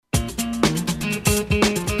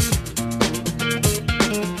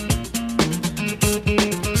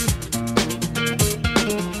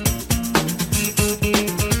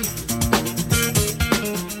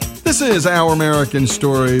is Our American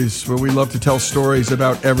Stories, where we love to tell stories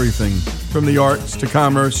about everything, from the arts to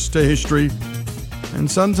commerce to history,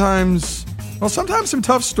 and sometimes some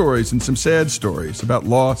tough stories and some sad stories about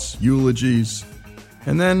loss, eulogies,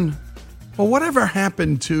 and then, well, whatever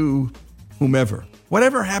happened to whomever?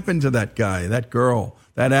 Whatever happened to that guy, that girl,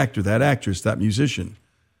 that actor, that actress, that musician?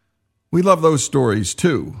 We love those stories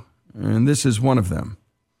too, and this is one of them.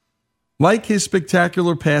 Like his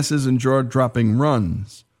spectacular passes and jaw-dropping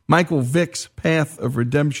runs, Michael Vick's path of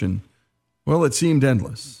redemption, well, it seemed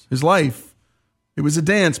endless. His life, it was a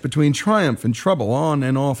dance between triumph and trouble on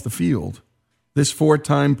and off the field. This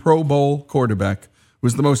 4-time Pro Bowl quarterback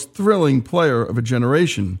was the most thrilling player of a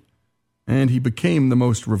generation, and he became the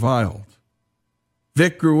most reviled.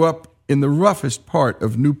 Vick grew up in the roughest part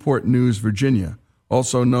of Newport News, Virginia,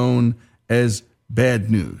 also known as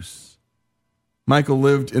Bad News. Michael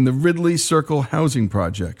lived in the Ridley Circle housing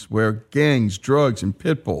projects, where gangs, drugs, and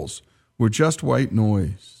pit bulls were just white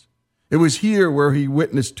noise. It was here where he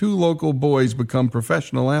witnessed 2 local boys become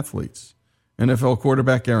professional athletes, NFL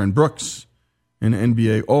quarterback Aaron Brooks and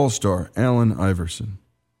NBA All-Star Allen Iverson.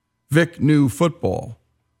 Vick knew football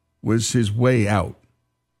was his way out.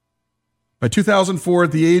 By 2004,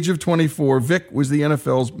 at the age of 24, Vick was the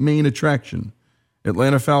NFL's main attraction.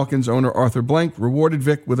 Atlanta Falcons owner Arthur Blank rewarded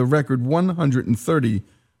Vick with a record $130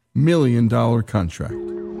 million contract.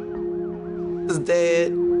 His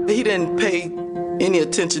dad, he didn't pay any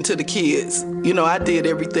attention to the kids. You know, I did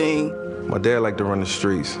everything. My dad liked to run the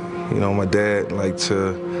streets. You know, my dad liked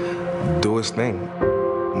to do his thing.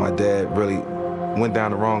 My dad really went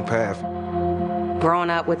down the wrong path.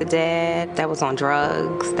 Growing up with a dad that was on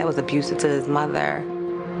drugs, that was abusive to his mother.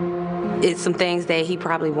 It's some things that he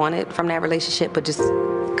probably wanted from that relationship but just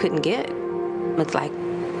couldn't get. It's like,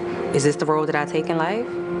 is this the road that I take in life?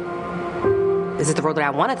 Is this the road that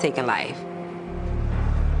I want to take in life?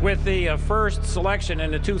 With the first selection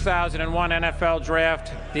in the 2001 NFL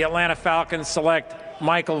Draft, the Atlanta Falcons select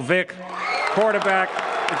Michael Vick, quarterback,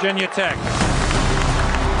 Virginia Tech.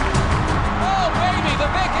 Oh, baby, the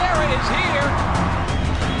Vick era is here.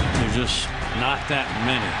 There's just not that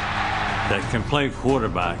many that can play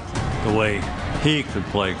quarterback the way he could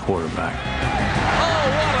play quarterback. Oh,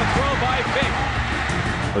 what a throw by Vick.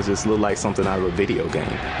 It just looked like something out of a video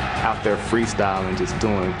game. Out there freestyling, just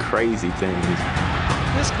doing crazy things.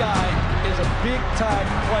 This guy is a big-time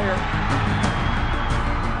player.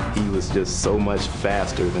 He was just so much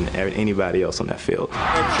faster than anybody else on that field.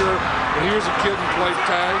 I'm sure when he was a kid and played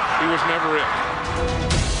tag, he was never it.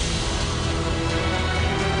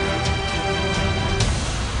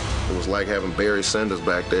 It was like having Barry Sanders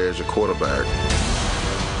back there as your quarterback.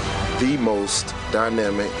 The most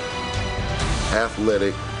dynamic,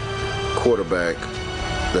 athletic quarterback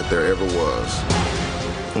that there ever was.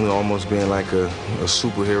 You know, almost being like a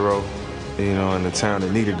superhero, you know, in the town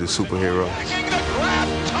that needed a superhero. Making the grab,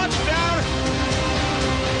 touchdown.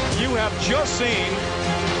 You have just seen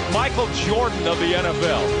Michael Jordan of the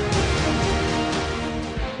NFL.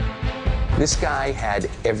 This guy had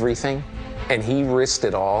everything, and he risked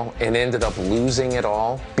it all and ended up losing it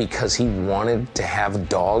all because he wanted to have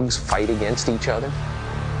dogs fight against each other.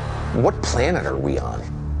 What planet are we on?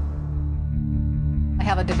 I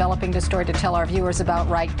have a developing story to tell our viewers about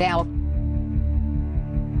right now.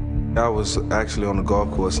 I was actually on the golf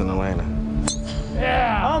course in Atlanta.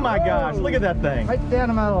 Yeah! Oh my gosh, look at that thing. Right down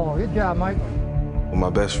the middle. Good job, Mike. When my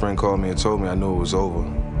best friend called me and told me, I knew it was over.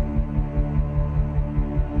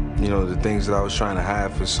 You know, the things that I was trying to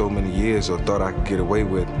hide for so many years or thought I could get away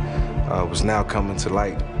with was now coming to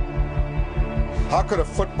light. How could a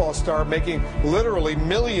football star making literally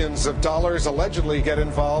millions of dollars allegedly get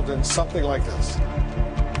involved in something like this?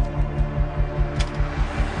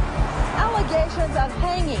 Allegations of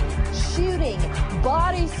hanging, shooting,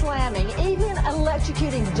 body slamming, even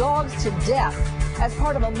electrocuting dogs to death as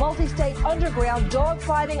part of a multi-state underground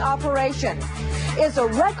dog-fighting operation. Is a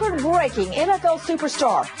record-breaking NFL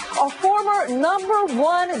superstar, a former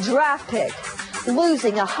 #1 draft pick,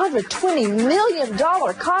 losing a $120 million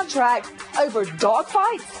contract over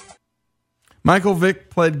dogfights? Michael Vick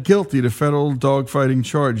pled guilty to federal dogfighting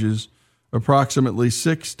charges. Approximately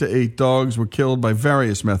 6 to 8 dogs were killed by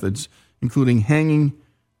various methods, including hanging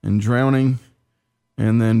and drowning,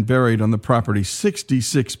 and then buried on the property.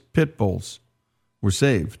 66 pit bulls were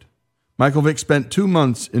saved. Michael Vick spent 2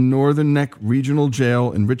 months in Northern Neck Regional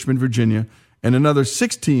Jail in Richmond, Virginia, and another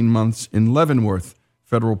 16 months in Leavenworth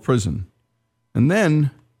Federal Prison. And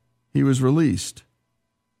then he was released.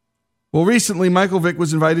 Well, recently, Michael Vick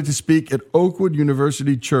was invited to speak at Oakwood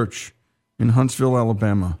University Church in Huntsville,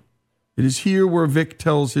 Alabama. It is here where Vick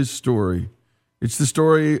tells his story. It's the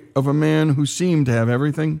story of a man who seemed to have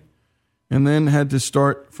everything and then had to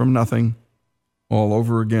start from nothing all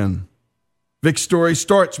over again. Vick's story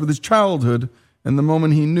starts with his childhood and the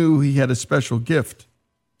moment he knew he had a special gift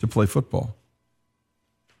to play football.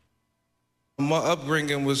 My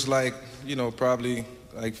upbringing was like, probably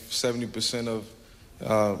like 70%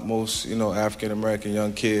 of most, African-American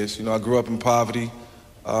young kids. I grew up in poverty,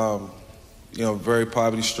 very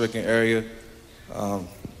poverty-stricken area,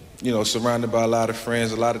 surrounded by a lot of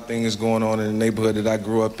friends, a lot of things going on in the neighborhood that I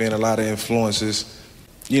grew up in, a lot of influences.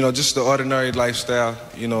 Just the ordinary lifestyle,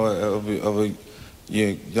 of a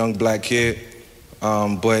young black kid,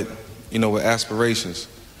 but, with aspirations.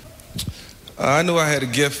 I knew I had a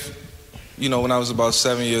gift, when I was about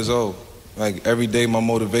 7 years old. Like, every day my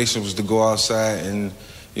motivation was to go outside and,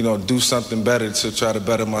 do something better to try to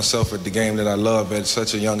better myself at the game that I love at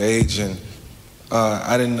such a young age. And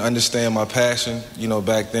I didn't understand my passion,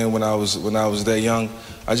 back then when I was that young.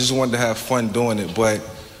 I just wanted to have fun doing it, but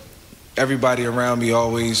everybody around me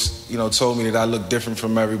always, told me that I looked different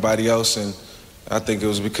from everybody else, and I think it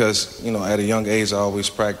was because, at a young age I always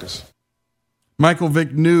practiced. Michael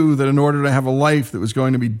Vick knew that in order to have a life that was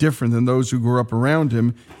going to be different than those who grew up around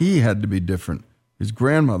him, he had to be different. His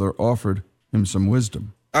grandmother offered him some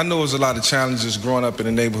wisdom. I know there was a lot of challenges growing up in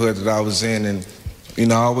the neighborhood that I was in, and,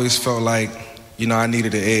 I always felt like, I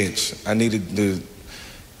needed an edge. I needed to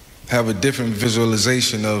have a different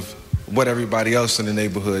visualization of what everybody else in the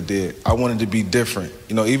neighborhood did. I wanted to be different.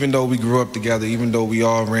 Even though we grew up together, even though we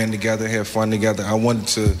all ran together, had fun together, I wanted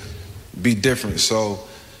to be different. So,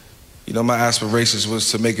 my aspirations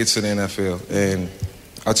was to make it to the NFL. And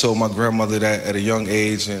I told my grandmother that at a young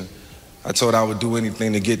age, and I told her I would do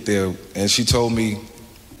anything to get there. And she told me,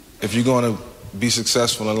 if you're going to be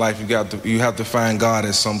successful in life, you have to find God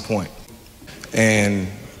at some point. And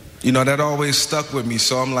that always stuck with me.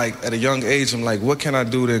 So I'm like, at a young age, I'm like, what can I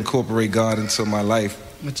do to incorporate God into my life?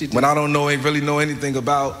 When I don't really know anything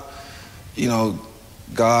about,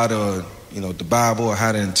 God or, the Bible or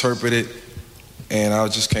how to interpret it. And I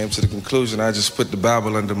just came to the conclusion, I just put the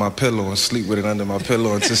Bible under my pillow and sleep with it under my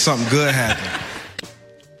pillow until something good happened.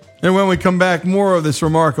 And when we come back, more of this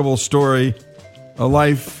remarkable story, a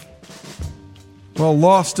life,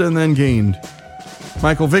 lost and then gained.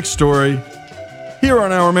 Michael Vick's story, here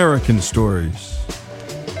on Our American Stories.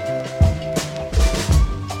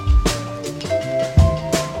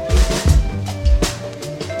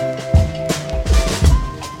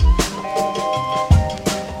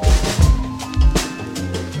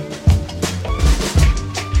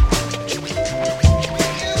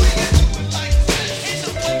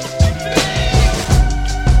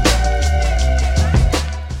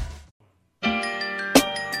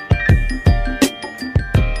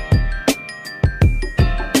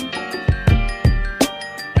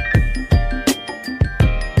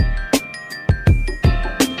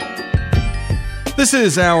 This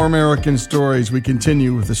is Our American Stories. We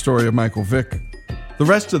continue with the story of Michael Vick. The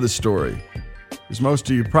rest of the story, as most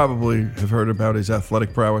of you probably have heard about his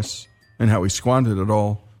athletic prowess and how he squandered it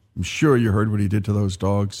all. I'm sure you heard what he did to those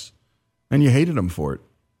dogs. And you hated him for it,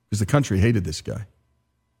 because the country hated this guy.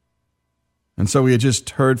 And so we had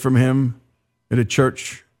just heard from him at a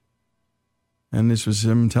church. And this was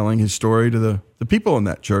him telling his story to the people in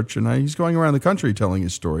that church. And he's going around the country telling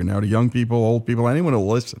his story now to young people, old people, anyone who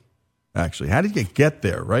will listen. Actually, how did you get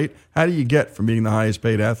there, right? How do you get from being the highest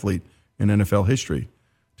paid athlete in NFL history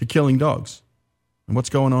to killing dogs? And what's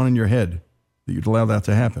going on in your head that you'd allow that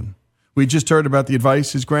to happen? We just heard about the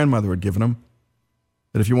advice his grandmother had given him,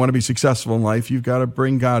 that if you want to be successful in life, you've got to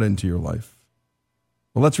bring God into your life.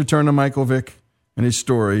 Well, let's return to Michael Vick and his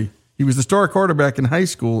story. He was the star quarterback in high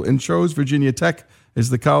school and chose Virginia Tech as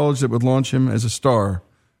the college that would launch him as a star.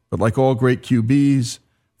 But like all great QBs,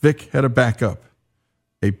 Vick had a backup.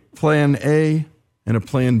 A plan A and a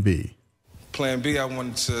plan B. Plan B, I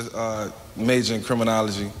wanted to major in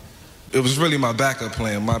criminology. It was really my backup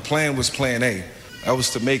plan. My plan was plan A. I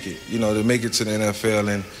was to make it, to make it to the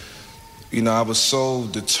NFL. And, I was so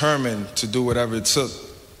determined to do whatever it took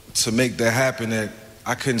to make that happen that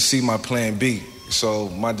I couldn't see my plan B. So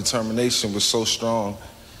my determination was so strong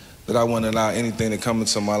that I wouldn't allow anything to come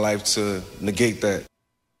into my life to negate that.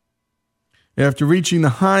 After reaching the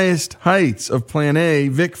highest heights of Plan A,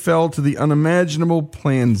 Vick fell to the unimaginable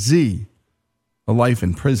Plan Z, a life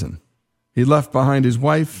in prison. He left behind his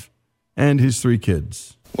wife and his 3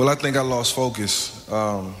 kids. Well, I think I lost focus,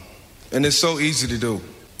 and it's so easy to do.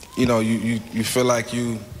 You feel like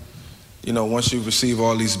once you receive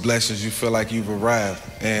all these blessings, you feel like you've arrived.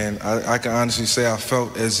 And I can honestly say I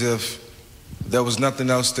felt as if there was nothing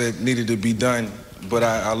else that needed to be done, but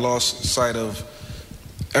I lost sight of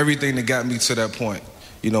everything that got me to that point.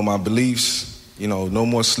 My beliefs, You know, no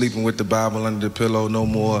more sleeping with the Bible under the pillow, no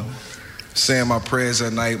more saying my prayers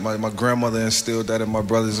at night. My grandmother instilled that in my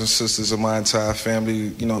brothers and sisters and my entire family.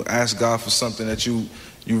 You know, ask God for something that you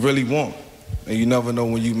really want, and you never know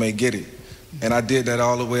when you may get it. And I did that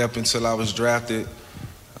all the way up until I was drafted.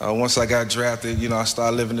 Once I got drafted, you know, I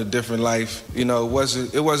started living a different life. You know, it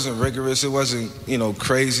wasn't rigorous. It wasn't, you know,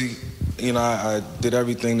 crazy. You know, I did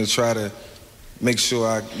everything to try to make sure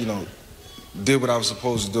I, you know, did what I was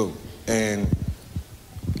supposed to do. And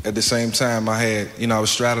at the same time, I was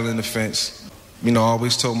straddling the fence. You know, I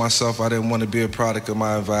always told myself I didn't want to be a product of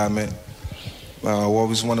my environment. I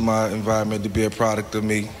always wanted my environment to be a product of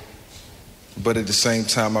me. But at the same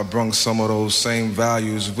time, I brought some of those same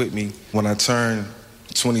values with me. When I turned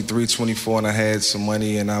 23, 24, and I had some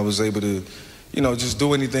money, and I was able to, you know, just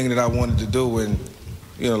do anything that I wanted to do, and,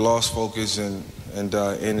 you know, lost focus and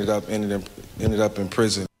ended up in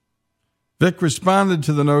prison. Vick responded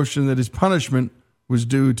to the notion that his punishment was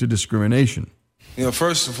due to discrimination. You know,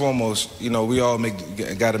 first and foremost, you know, we all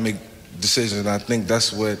got to make decisions, and I think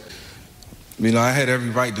that's what, you know, I had every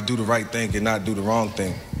right to do the right thing and not do the wrong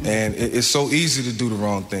thing. And it's so easy to do the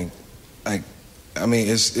wrong thing. Like, I mean,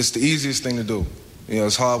 it's the easiest thing to do. You know,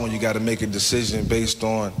 it's hard when you got to make a decision based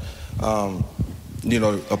on, you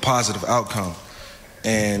know, a positive outcome.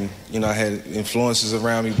 And, you know, I had influences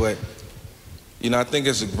around me, but, you know, I think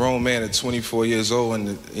as a grown man at 24 years old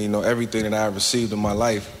and, you know, everything that I received in my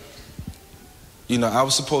life, you know, I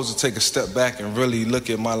was supposed to take a step back and really look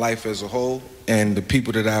at my life as a whole and the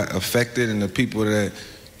people that I affected and the people that,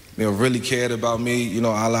 you know, really cared about me. You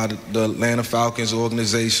know, I allowed the Atlanta Falcons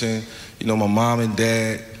organization, you know, my mom and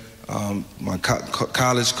dad, my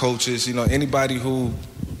college coaches, you know, anybody who,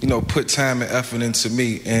 you know, put time and effort into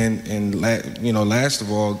me, and you know, last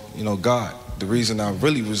of all, you know, God, the reason I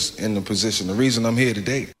really was in the position, the reason I'm here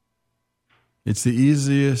today. It's the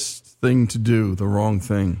easiest thing to do, the wrong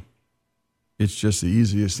thing. It's just the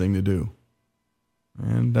easiest thing to do.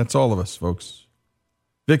 And that's all of us, folks.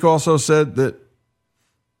 Vick also said that,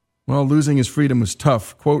 well, losing his freedom was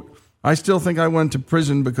tough. Quote, I still think I went to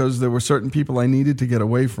prison because there were certain people I needed to get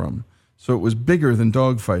away from. So it was bigger than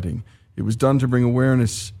dogfighting. It was done to bring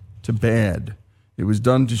awareness to bad. It was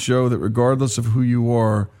done to show that regardless of who you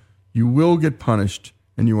are, you will get punished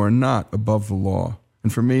and you are not above the law.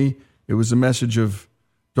 And for me, it was a message of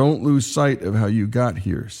don't lose sight of how you got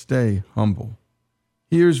here. Stay humble.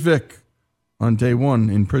 Here's Vick on day one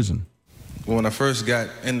in prison. When I first got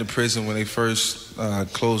into prison, when they first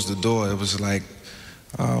closed the door, it was like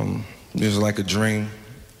a dream.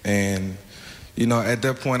 And, you know, at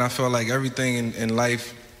that point, I felt like everything in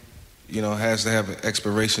life, you know, has to have an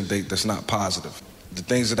expiration date that's not positive. The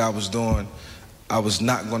things that I was doing, I was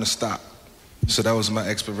not going to stop. So that was my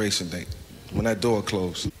expiration date when that door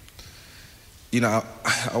closed. You know,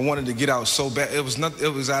 I wanted to get out so bad. It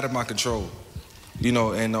was out of my control. You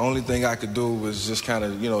know, and the only thing I could do was just kind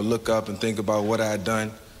of, you know, look up and think about what I had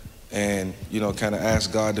done and, you know, kind of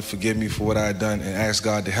ask God to forgive me for what I had done and ask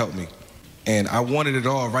God to help me. And I wanted it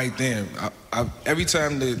all right then. Every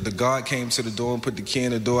time the God came to the door and put the key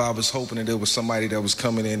in the door, I was hoping that there was somebody that was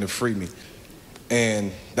coming in to free me.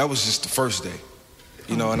 And that was just the first day.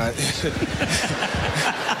 You know, and that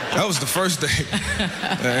was the first day.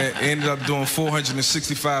 I ended up doing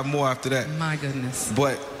 465 more after that. My goodness.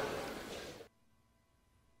 But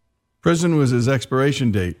prison was his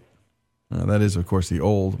expiration date. That is, of course, the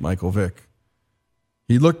old Michael Vick.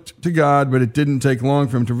 He looked to God, but it didn't take long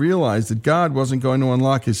for him to realize that God wasn't going to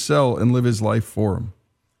unlock his cell and live his life for him.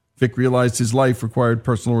 Vick realized his life required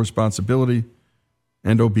personal responsibility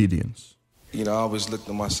and obedience. You know, I always looked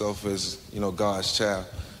at myself as, you know, God's child.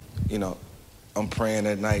 You know, I'm praying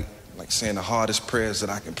at night, like saying the hardest prayers that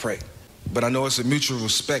I can pray. But I know it's a mutual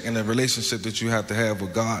respect and a relationship that you have to have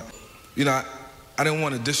with God. You know, I didn't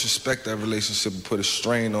want to disrespect that relationship and put a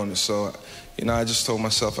strain on it. So, you know, I just told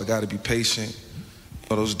myself I got to be patient. You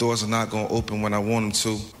know, those doors are not going to open when I want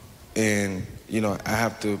them to. And, you know, I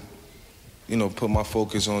have to, you know, put my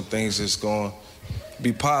focus on things that's going to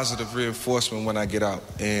be positive reinforcement when I get out.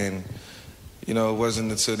 And, you know, it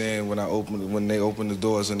wasn't until then when they opened the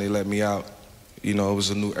doors and they let me out, you know, it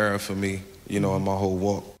was a new era for me, you know, in my whole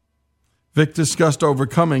walk. Vick discussed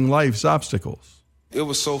overcoming life's obstacles. It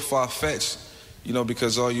was so far-fetched, you know,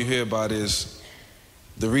 because all you hear about is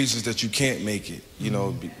the reasons that you can't make it. You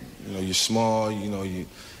know, you're small. You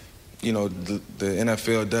know, the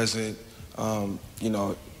NFL doesn't, you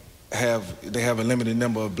know, they have a limited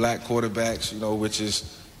number of black quarterbacks. You know, which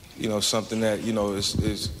is, you know, something that, you know,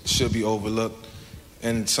 should be overlooked,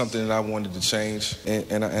 and something that I wanted to change,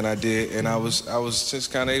 and I did, and I was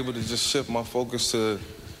just kind of able to just shift my focus to,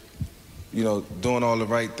 doing all the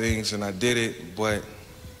right things, and I did it. But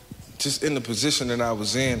just in the position that I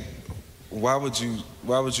was in, why would you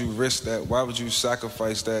risk that? Why would you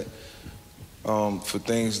sacrifice that for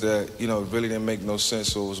things that really didn't make no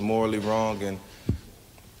sense or was morally wrong? And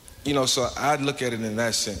so I look at it in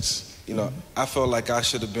that sense. I felt like I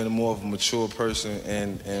should have been more of a mature person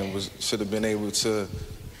and should have been able to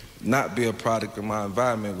not be a product of my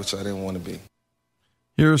environment, which I didn't want to be.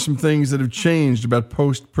 Here are some things that have changed about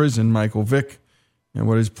post-prison Michael Vick and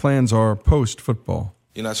what his plans are post-football.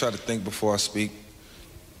 I try to think before I speak.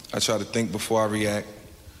 I try to think before I react.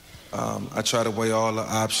 I try to weigh all the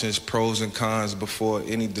options, pros and cons, before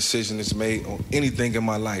any decision is made on anything in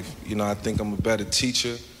my life. I think I'm a better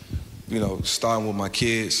teacher, starting with my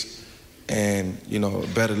kids, and, a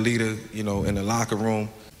better leader, in the locker room.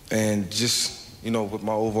 And just, with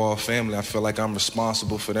my overall family, I feel like I'm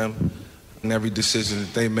responsible for them. And every decision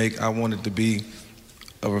that they make, I want it to be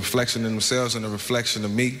a reflection of themselves and a reflection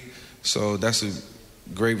of me. So that's a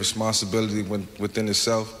great responsibility within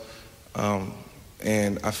itself.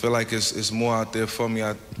 And I feel like it's more out there for me.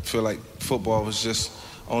 I feel like football was just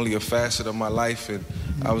only a facet of my life, and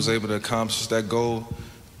I was able to accomplish that goal.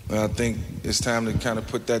 And I think it's time to kind of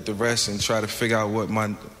put that to rest and try to figure out what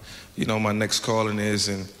my next calling is.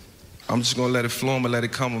 And I'm just going to let it flow and let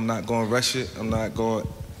it come. I'm not going to rush it. I'm not going to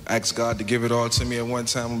ask God to give it all to me at one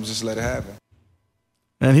time. I'm just let it happen.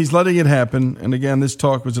 And he's letting it happen. And again, this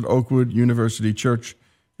talk was at Oakwood University Church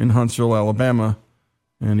in Huntsville, Alabama.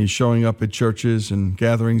 And he's showing up at churches and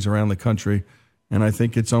gatherings around the country. And I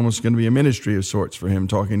think it's almost going to be a ministry of sorts for him,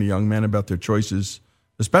 talking to young men about their choices,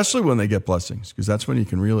 especially when they get blessings, because that's when you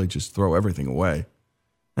can really just throw everything away.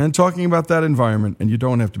 And talking about that environment, and you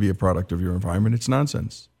don't have to be a product of your environment. It's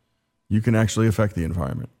nonsense. You can actually affect the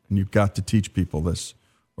environment, and you've got to teach people this,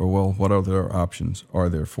 or, well, what other options are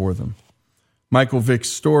there for them? Michael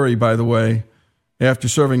Vick's story, by the way, after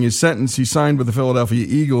serving his sentence, he signed with the Philadelphia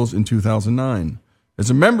Eagles in 2009. As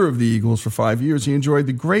a member of the Eagles for 5 years, he enjoyed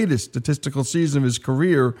the greatest statistical season of his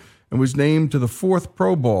career and was named to the 4th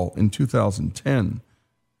Pro Bowl in 2010.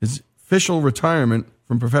 His official retirement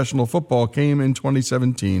from professional football came in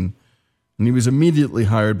 2017, and he was immediately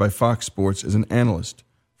hired by Fox Sports as an analyst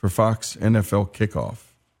for Fox NFL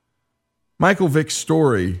Kickoff. Michael Vick's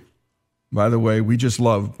story, by the way, we just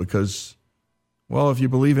love because, well, if you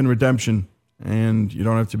believe in redemption, and you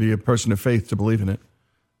don't have to be a person of faith to believe in it,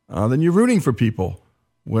 then you're rooting for people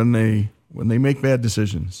when they make bad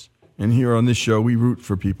decisions. And here on this show, we root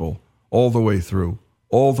for people all the way through,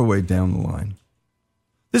 all the way down the line.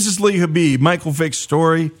 This is Lee Habib, Michael Vick's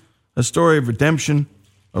story, a story of redemption,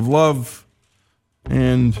 of love,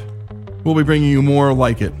 and we'll be bringing you more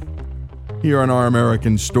like it here on Our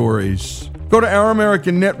American Stories. Go to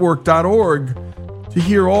ouramericannetwork.org to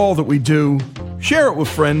hear all that we do. Share it with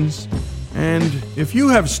friends. And if you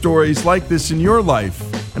have stories like this in your life,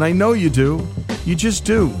 and I know you do, you just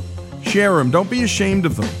do, share them. Don't be ashamed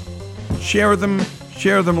of them. Share them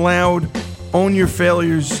loud. Own your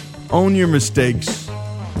failures. Own your mistakes.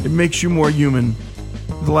 It makes you more human.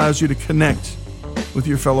 It allows you to connect with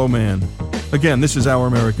your fellow man. Again, this is Our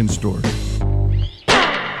American Story.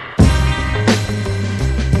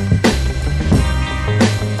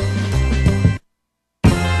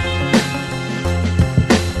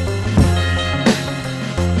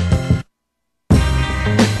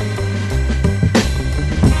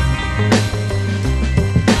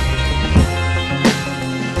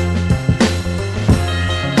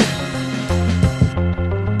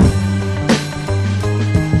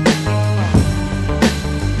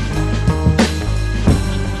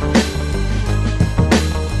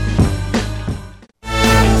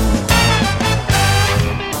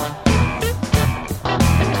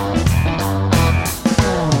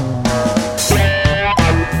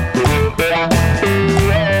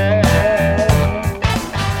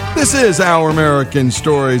 This is Our American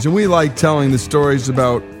Stories, and we like telling the stories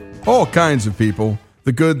about all kinds of people,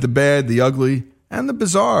 the good, the bad, the ugly, and the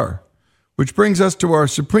bizarre. Which brings us to our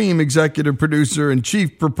supreme executive producer and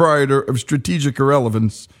chief proprietor of strategic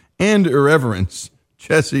irrelevance and irreverence,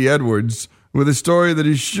 Jesse Edwards, with a story that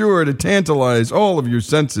is sure to tantalize all of your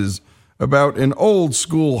senses about an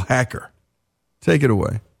old-school hacker. Take it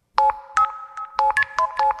away.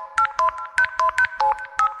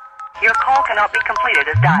 Your call cannot be completed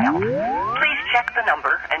as dialed. Please check the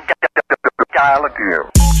number and dial again.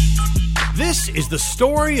 This is the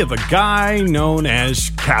story of a guy known as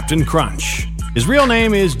Captain Crunch. His real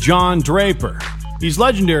name is John Draper. He's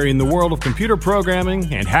legendary in the world of computer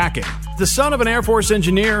programming and hacking. the son of an Air Force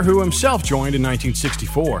engineer who himself joined in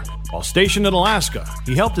 1964. While stationed in Alaska,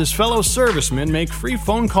 he helped his fellow servicemen make free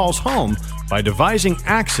phone calls home by devising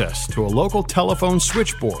access to a local telephone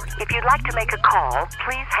switchboard. If you'd like to make a call,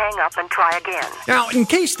 please hang up and try again. Now, in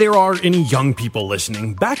case there are any young people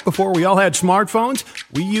listening, back before we all had smartphones,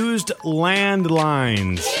 we used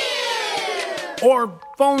landlines. Or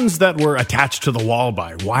phones that were attached to the wall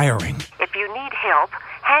by wiring. If you need help,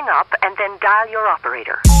 hang up and then dial your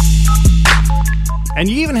operator. And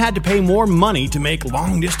you even had to pay more money to make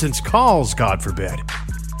long-distance calls, God forbid.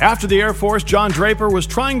 After the Air Force, John Draper was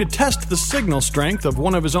trying to test the signal strength of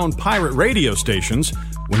one of his own pirate radio stations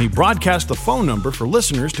when he broadcast the phone number for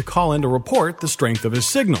listeners to call in to report the strength of his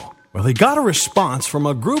signal. Well, he got a response from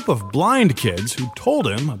a group of blind kids who told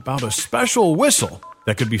him about a special whistle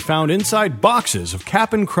that could be found inside boxes of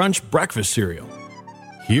Cap'n Crunch breakfast cereal.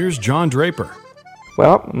 Here's John Draper.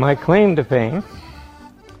 Well, my claim to fame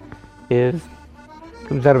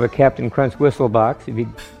comes out of a Captain Crunch whistle box. If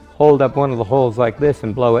you hold up one of the holes like this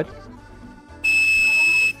and blow it,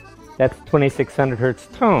 that's 2600 hertz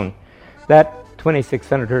tone. That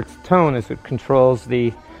 2600 hertz tone is what controls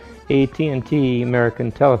the AT&T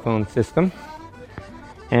American telephone system,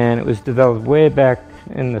 and it was developed way back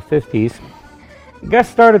in the 50s. It got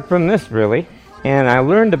started from this, really, and I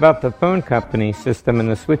learned about the phone company system and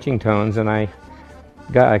the switching tones, and I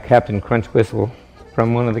got a Captain Crunch whistle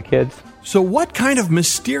from one of the kids. So what kind of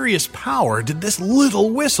mysterious power did this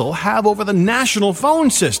little whistle have over the national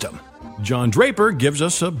phone system? John Draper gives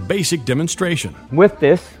us a basic demonstration. With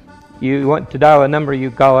this, you want to dial a number,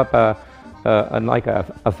 you call up a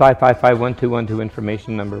 555-1212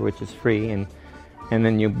 information number, which is free, and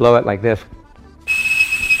then you blow it like this.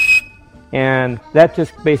 And that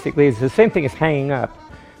just basically is the same thing as hanging up.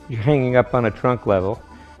 You're hanging up on a trunk level,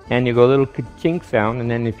 and you go a little ka-chink sound, and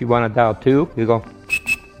then if you want to dial 2, you go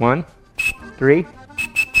 1, 3,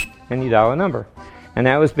 and you dial a number. And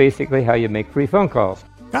that was basically how you make free phone calls.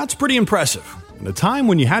 That's pretty impressive. At a time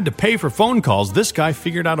when you had to pay for phone calls, this guy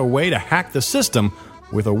figured out a way to hack the system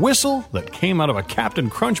with a whistle that came out of a Captain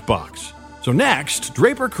Crunch box. So next,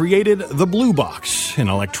 Draper created the Blue Box, an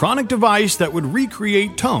electronic device that would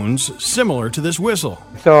recreate tones similar to this whistle.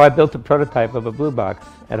 So I built a prototype of a Blue Box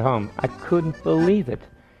at home. I couldn't believe it.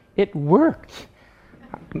 It worked.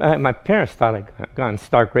 My parents thought I'd gone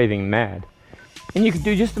stark raving mad. And you can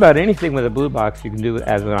do just about anything with a Blue Box you can do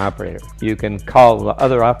as an operator. You can call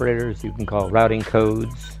other operators, you can call routing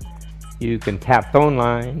codes, you can tap phone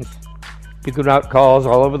lines, you can route calls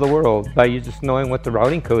all over the world by you just knowing what the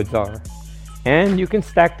routing codes are. And you can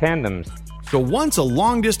stack tandems. So once a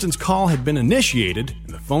long-distance call had been initiated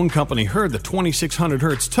and the phone company heard the 2600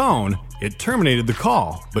 hertz tone, it terminated the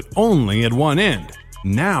call, but only at one end.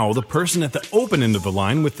 Now the person at the open end of the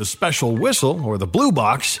line with the special whistle, or the Blue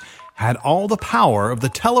Box, had all the power of the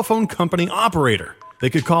telephone company operator. They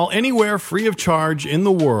could call anywhere free of charge in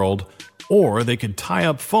the world, or they could tie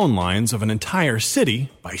up phone lines of an entire city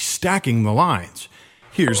by stacking the lines.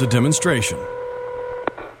 Here's a demonstration.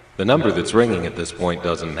 The number that's ringing at this point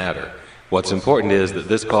doesn't matter. What's important is that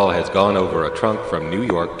this call has gone over a trunk from New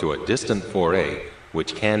York to a distant 4A,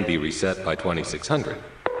 which can be reset by 2600.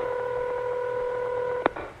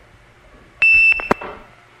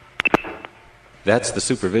 That's the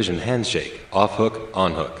supervision handshake, off hook,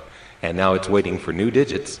 on hook. And now it's waiting for new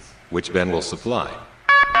digits, which Ben will supply.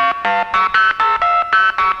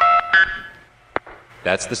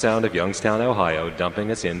 That's the sound of Youngstown, Ohio, dumping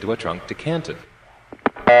us into a trunk to Canton.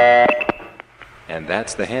 And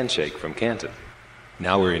that's the handshake from Canton.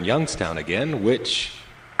 Now we're in Youngstown again, which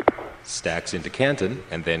stacks into Canton,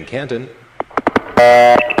 and then Canton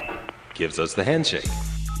gives us the handshake.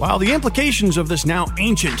 While the implications of this now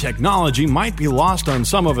ancient technology might be lost on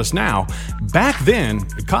some of us now, back then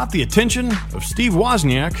it caught the attention of Steve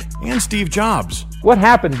Wozniak and Steve Jobs. What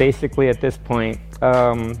happened basically at this point,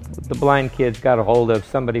 the blind kids got a hold of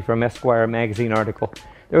somebody from Esquire magazine article.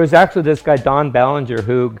 There was actually this guy, Don Ballinger,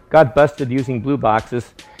 who got busted using Blue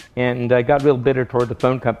Boxes and got real bitter toward the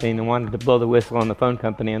phone company and wanted to blow the whistle on the phone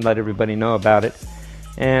company and let everybody know about it.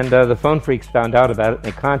 And the phone freaks found out about it, and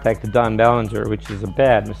they contacted Don Ballinger, which is a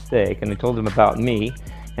bad mistake, and they told him about me.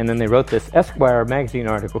 And then they wrote this Esquire magazine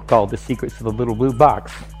article called The Secrets of the Little Blue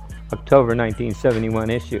Box, October 1971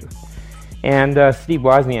 issue. And Steve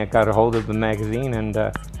Wozniak got a hold of the magazine and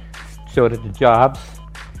showed it to Jobs.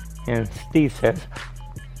 And Steve says,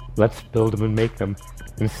 "Let's build them and make them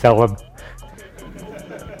and sell them."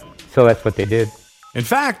 So that's what they did. In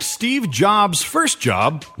fact, Steve Jobs' first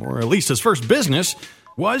job, or at least his first business,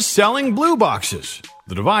 was selling Blue Boxes,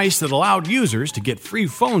 the device that allowed users to get free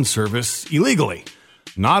phone service illegally.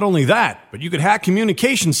 Not only that, but you could hack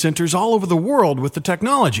communication centers all over the world with the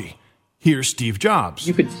technology. Here's Steve Jobs.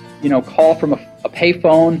 You could, call from a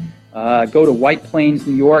payphone, go to White Plains,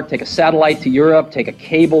 New York, take a satellite to Europe, take a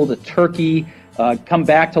cable to Turkey, come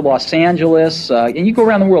back to Los Angeles, and you go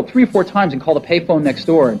around the world 3 or 4 times and call the payphone next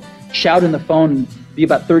door and shout in the phone, and be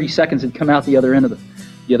about 30 seconds and come out the other end of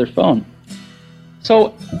the other phone.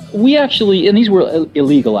 So we actually, and these were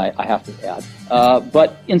illegal, I have to add,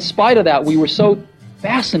 but in spite of that, we were so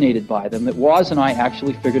fascinated by them that Woz and I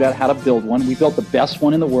actually figured out how to build one. We built the best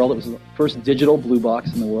one in the world. It was the first digital blue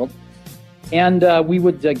box in the world. And we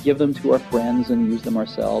would give them to our friends and use them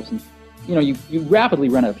ourselves. And you rapidly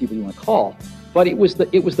run out of people you want to call. But it was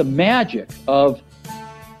the magic of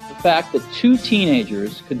the fact that 2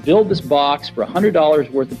 teenagers could build this box for $100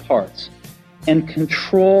 worth of parts and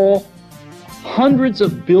control hundreds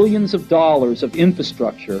of billions of dollars of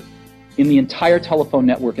infrastructure in the entire telephone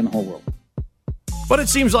network in the whole world. But it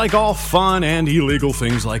seems like all fun and illegal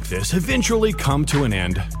things like this eventually come to an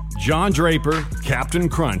end. John Draper, Captain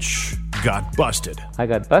Crunch, got busted. I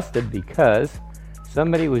got busted because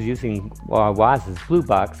somebody was using Woz's Blue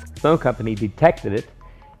Box. Phone company detected it,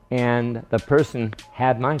 and the person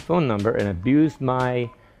had my phone number and abused my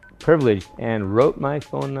privilege and wrote my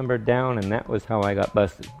phone number down, and that was how I got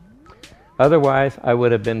busted. Otherwise, I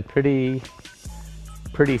would have been pretty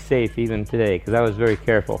safe even today because I was very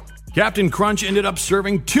careful. Captain Crunch ended up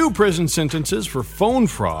serving 2 prison sentences for phone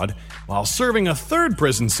fraud. While serving a 3rd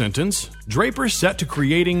prison sentence, Draper set to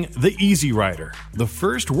creating the Easy Writer, the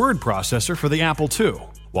first word processor for the Apple II.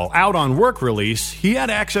 While out on work release, he had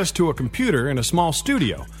access to a computer in a small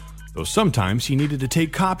studio, though sometimes he needed to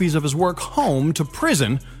take copies of his work home to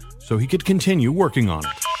prison so he could continue working on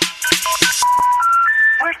it.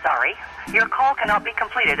 We're sorry. Your call cannot be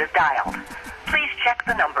completed as dialed. Please check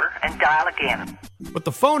the number and dial again. But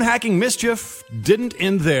the phone hacking mischief didn't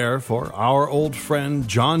end there for our old friend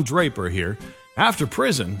John Draper here. After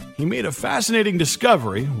prison, he made a fascinating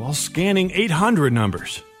discovery while scanning 800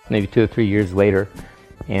 numbers. Maybe 2 or 3 years later,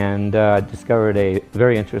 and discovered a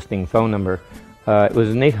very interesting phone number. It was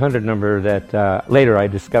an 800 number that later I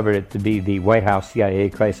discovered it to be the White House CIA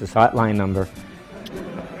crisis hotline number.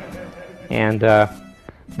 And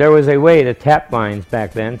there was a way to tap lines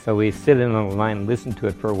back then, so we sit in on the line and listen to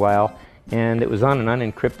it for a while, and it was on an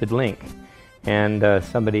unencrypted link. And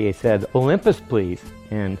somebody said, "Olympus, please,"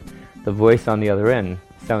 and the voice on the other end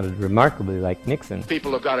sounded remarkably like Nixon.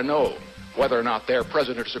 People have got to know whether or not their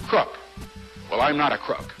president's a crook. Well, I'm not a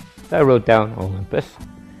crook. I wrote down Olympus,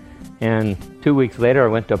 and 2 weeks later I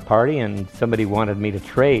went to a party and somebody wanted me to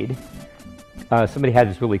trade. Somebody had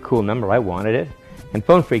this really cool number, I wanted it, and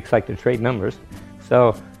phone freaks like to trade numbers.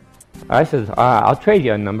 So I said, I'll trade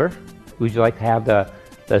you a number. Would you like to have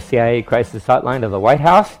the CIA crisis hotline of the White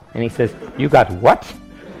House? And he says, "You got what?"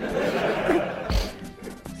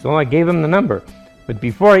 So I gave him the number. But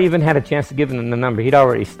before I even had a chance to give him the number, he'd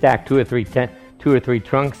already stacked two or three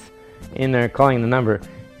trunks in there calling the number.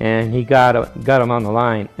 And he got him on the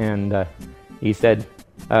line. And he said,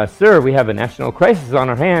 "Sir, we have a national crisis on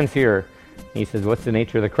our hands here." He says, "What's the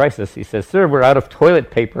nature of the crisis?" He says, "Sir, we're out of toilet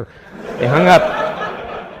paper." They hung up.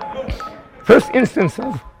 First instance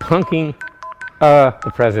of punking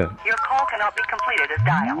the president. Your call cannot be completed as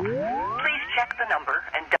dialed. Please check the number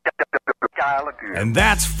and dial again. And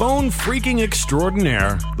that's phone freaking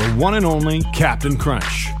extraordinaire, the one and only Captain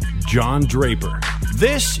Crunch, John Draper.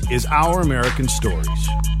 This is Our American Stories.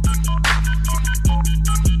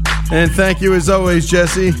 And thank you as always,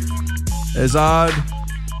 Jesse. As odd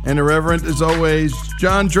and irreverent as always,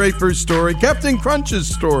 John Draper's story, Captain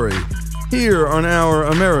Crunch's story, here on Our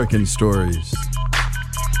American Stories.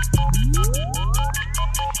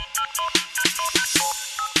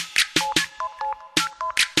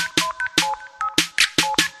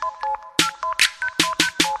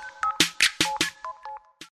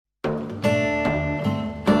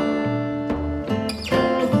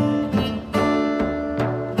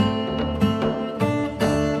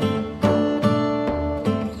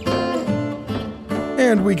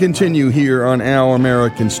 And we continue here on Our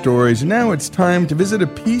American Stories. Now it's time to visit a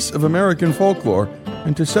piece of American folklore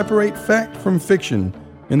and to separate fact from fiction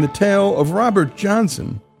in the tale of Robert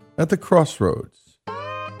Johnson at the Crossroads.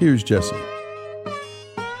 Here's Jesse.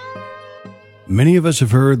 Many of us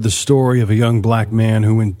have heard the story of a young black man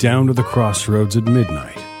who went down to the crossroads at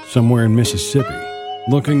midnight, somewhere in Mississippi,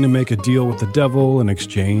 looking to make a deal with the devil in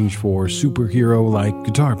exchange for superhero-like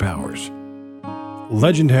guitar powers.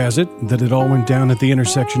 Legend has it that it all went down at the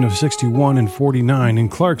intersection of 61 and 49 in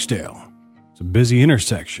Clarksdale. It's a busy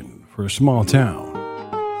intersection for a small town.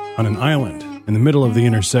 On an island In the middle of the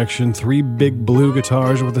intersection, 3 big blue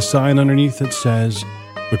guitars with a sign underneath that says,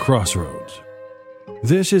 The Crossroads.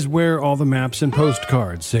 This is where all the maps and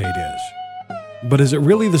postcards say it is. But is it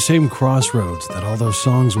really the same crossroads that all those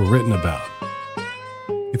songs were written about?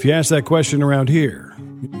 If you ask that question around here,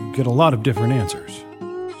 you get a lot of different answers.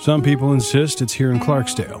 Some people insist it's here in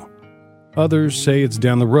Clarksdale. Others say it's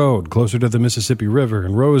down the road, closer to the Mississippi River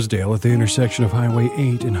in Rosedale at the intersection of Highway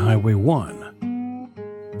 8 and Highway 1.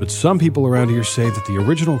 But some people around here say that the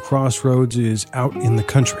original Crossroads is out in the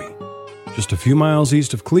country, just a few miles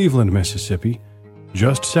east of Cleveland, Mississippi,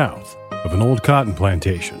 just south of an old cotton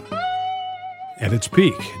plantation. At its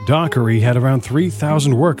peak, Dockery had around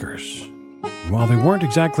 3,000 workers. While they weren't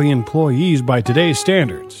exactly employees by today's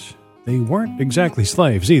standards, they weren't exactly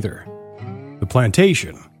slaves either. The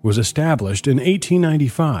plantation was established in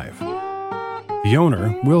 1895. The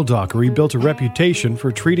owner, Will Dockery, built a reputation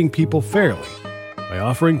for treating people fairly by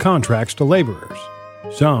offering contracts to laborers.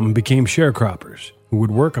 Some became sharecroppers, who would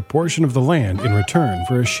work a portion of the land in return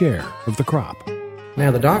for a share of the crop. Now,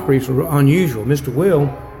 the Dockerys were unusual. Mr. Will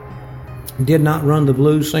did not run the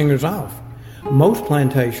blues singers off. Most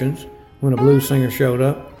plantations, when a blues singer showed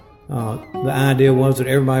up, the idea was that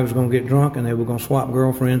everybody was going to get drunk and they were going to swap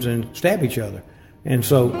girlfriends and stab each other. And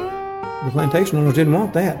so the plantation owners didn't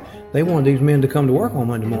want that. They wanted these men to come to work on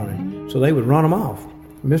Monday morning, so they would run them off.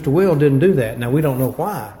 Mr. Will didn't do that. Now, we don't know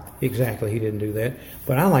why exactly he didn't do that,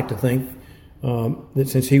 but I like to think that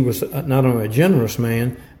since he was not only a generous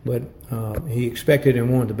man, but he expected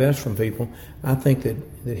and wanted the best from people, I think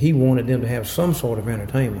that he wanted them to have some sort of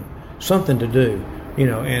entertainment, something to do,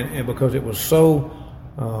 and because it was so,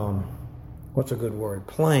 what's a good word,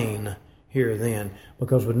 plain here then,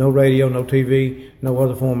 because with no radio, no TV, no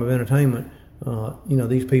other form of entertainment,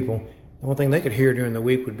 these people, the only thing they could hear during the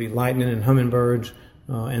week would be lightning and hummingbirds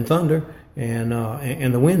and thunder and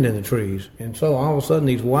the wind in the trees. And so all of a sudden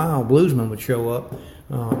these wild bluesmen would show up,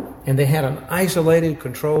 and they had an isolated,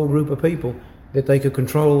 controlled group of people that they could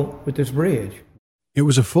control with this bridge. It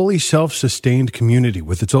was a fully self-sustained community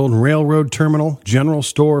with its own railroad terminal, general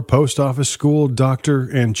store, post office, school, doctor,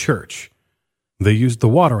 and church. They used the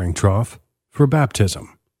watering trough for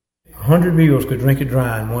baptism. 100 mules could drink it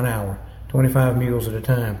dry in 1 hour, 25 mules at a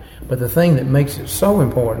time. But the thing that makes it so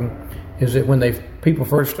important is that when people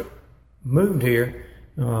first moved here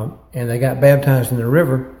and they got baptized in the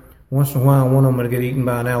river, once in a while one of them would get eaten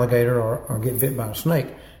by an alligator or get bit by a snake.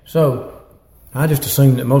 So I just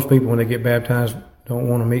assume that most people when they get baptized don't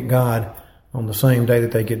want to meet God on the same day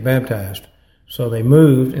that they get baptized. So they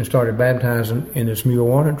moved and started baptizing in this mule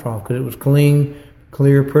watering trough because it was clean,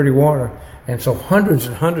 clear, pretty water. And so hundreds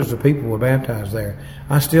and hundreds of people were baptized there.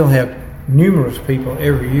 I still have numerous people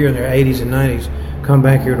every year in their 80s and 90s come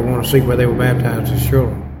back here to want to see where they were baptized as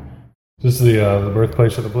children. This is the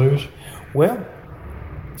birthplace of the blues? Well,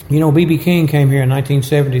 B.B. King came here in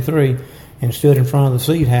 1973 and stood in front of the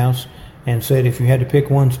Seed House and said if you had to pick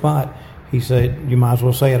one spot, he said, you might as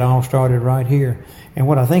well say it all started right here. And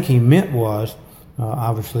what I think he meant was,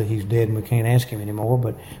 obviously he's dead and we can't ask him anymore,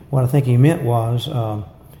 but what I think he meant was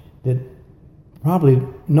that probably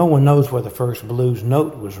no one knows where the first blues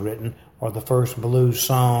note was written or the first blues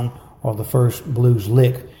song or the first blues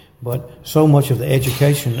lick, but so much of the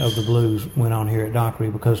education of the blues went on here at Dockery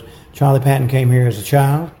because Charlie Patton came here as a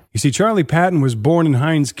child. You see, Charlie Patton was born in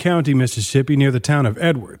Hinds County, Mississippi, near the town of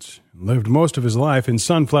Edwards, and lived most of his life in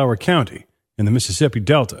Sunflower County in the Mississippi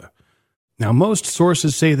Delta. Now, most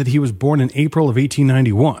sources say that he was born in April of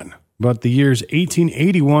 1891, but the years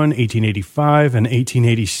 1881, 1885, and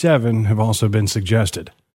 1887 have also been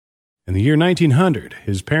suggested. In the year 1900,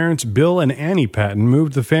 his parents, Bill and Annie Patton,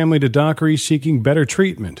 moved the family to Dockery seeking better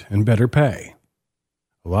treatment and better pay.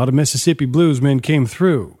 A lot of Mississippi bluesmen came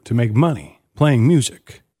through to make money playing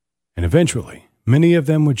music, and eventually, many of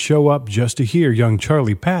them would show up just to hear young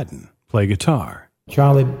Charlie Patton play guitar.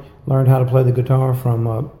 Charlie learned how to play the guitar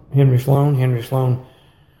from Henry Sloan. Henry Sloan,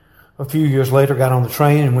 a few years later, got on the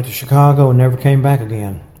train and went to Chicago and never came back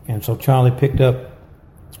again. And so Charlie picked up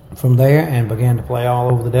from there and began to play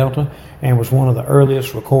all over the Delta and was one of the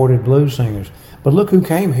earliest recorded blues singers. But look who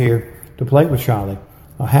came here to play with Charlie.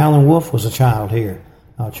 Howlin' Wolf was a child here.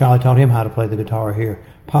 Charlie taught him how to play the guitar here.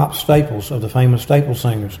 Pop Staples, of the famous Staples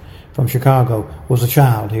singers from Chicago, was a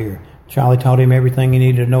child here. Charlie taught him everything he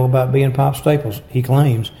needed to know about being Pop Staples, he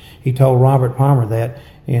claims. He told Robert Palmer that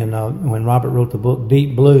when Robert wrote the book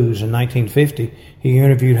Deep Blues in 1950. He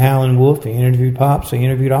interviewed Howlin' Wolf, he interviewed Pops, he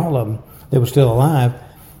interviewed all of them that were still alive,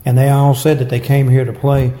 and they all said that they came here to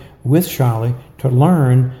play with Charlie to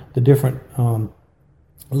learn the different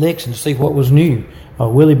licks and see what was new.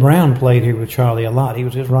 Willie Brown played here with Charlie a lot. He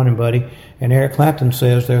was his running buddy. And Eric Clapton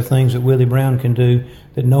says there are things that Willie Brown can do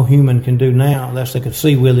that no human can do now unless they could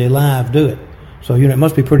see Willie live do it. So, it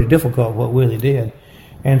must be pretty difficult what Willie did.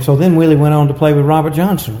 And so then Willie went on to play with Robert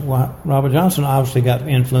Johnson. Well, Robert Johnson obviously got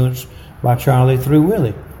influenced by Charlie through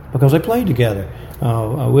Willie because they played together.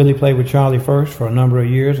 Willie played with Charlie first for a number of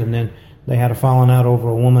years, and then they had a falling out over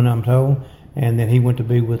a woman, I'm told, and then he went to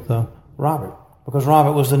be with Robert because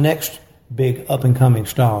Robert was the next big up-and-coming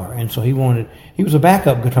star, and so he was a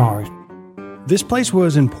backup guitarist. This place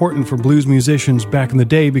was important for blues musicians back in the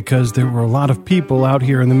day because there were a lot of people out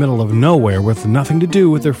here in the middle of nowhere with nothing to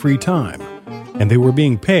do with their free time, and they were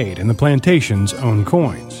being paid in the plantation's own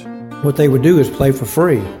coins. What they would do is play for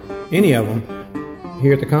free, any of them,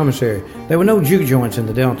 here at the commissary. There were no juke joints in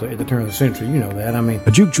the Delta at the turn of the century, you know that.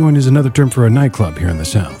 A juke joint is another term for a nightclub here in the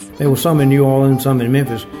South. There were some in New Orleans, some in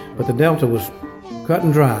Memphis, but the Delta was cut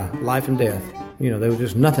and dry, life and death. There was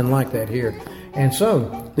just nothing like that here. And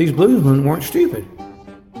so, these bluesmen weren't stupid.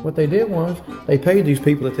 What they did was, they paid these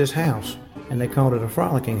people at this house, and they called it a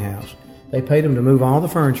frolicking house. They paid them to move all the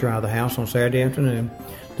furniture out of the house on Saturday afternoon.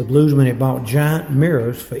 The bluesmen had bought giant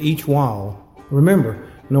mirrors for each wall. Remember,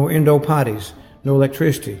 no indoor potties, no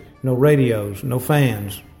electricity, no radios, no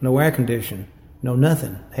fans, no air conditioning, no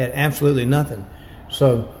nothing. Had absolutely nothing.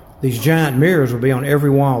 So, these giant mirrors would be on every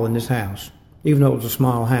wall in this house, even though it was a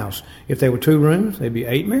small house. If there were 2 rooms, there'd be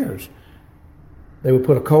 8 mirrors. They would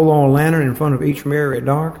put a coal oil lantern in front of each mirror at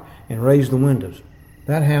dark and raise the windows.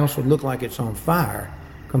 That house would look like it's on fire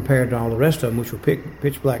compared to all the rest of them, which were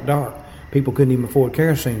pitch black dark. People couldn't even afford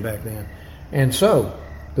kerosene back then. And so,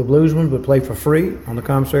 the bluesmen would play for free on the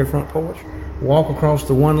commissary front porch, walk across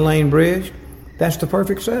the 1-lane bridge. That's the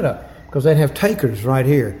perfect setup, because they'd have takers right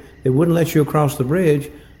here. They wouldn't let you across the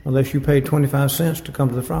bridge unless you paid 25 cents to come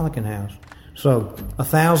to the frolicking house. So,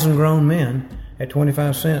 1,000 grown men at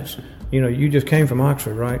 25 cents. You just came from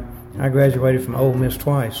Oxford, right? I graduated from Ole Miss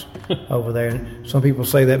twice over there. And some people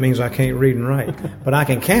say that means I can't read and write. But I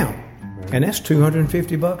can count. And that's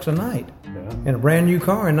 $250 a night. Yeah. And a brand new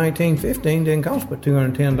car in 1915 didn't cost but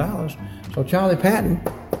 $210. So Charlie Patton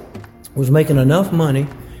was making enough money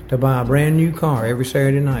to buy a brand new car every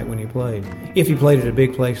Saturday night when he played, if he played at a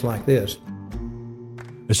big place like this.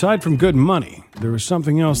 Aside from good money, there was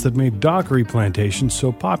something else that made Dockery plantations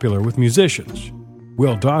so popular with musicians.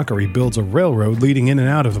 Will Dockery builds a railroad leading in and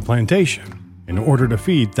out of the plantation in order to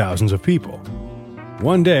feed thousands of people.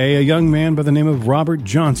 One day, a young man by the name of Robert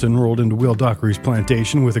Johnson rolled into Will Dockery's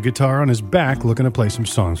plantation with a guitar on his back looking to play some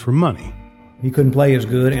songs for money. He couldn't play as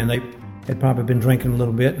good, and they had probably been drinking a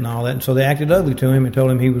little bit and all that, and so they acted ugly to him and told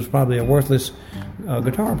him he was probably a worthless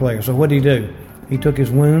guitar player. So what did he do? He took his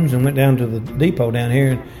wounds and went down to the depot down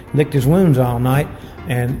here and licked his wounds all night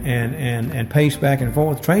and paced back and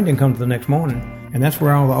forth. Train didn't come to the next morning. And that's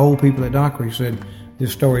where all the old people at Dockery said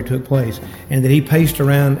this story took place. And that he paced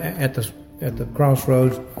around at the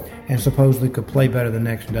Crossroads and supposedly could play better the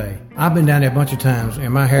next day. I've been down there a bunch of times,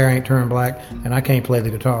 and my hair ain't turned black, and I can't play the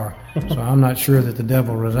guitar. So I'm not sure that the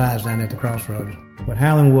devil resides down at the Crossroads. But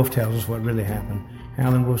Howlin' Wolf tells us what really happened.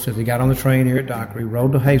 Howlin' Wolf says he got on the train here at Dockery,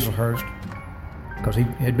 rode to Hazelhurst, because he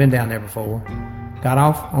had been down there before, got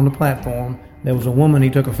off on the platform. There was a woman he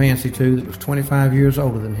took a fancy to that was 25 years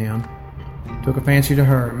older than him. Took a fancy to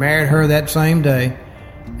her, married her that same day,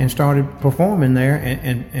 and started performing there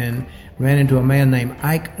and ran into a man named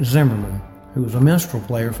Ike Zimmerman, who was a minstrel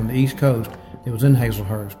player from the East Coast that was in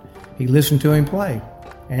Hazelhurst. He listened to him play,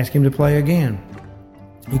 asked him to play again.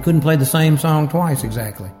 He couldn't play the same song twice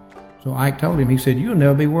exactly. So Ike told him, he said, "You'll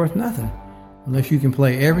never be worth nothing unless you can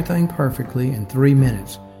play everything perfectly in 3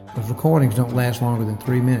 minutes, because recordings don't last longer than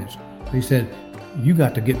 3 minutes." So he said, "You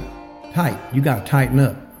got to get tight. You got to tighten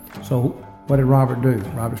up." So what did Robert do?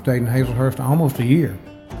 Robert stayed in Hazelhurst almost a year.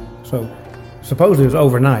 So supposedly it was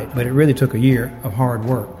overnight, but it really took a year of hard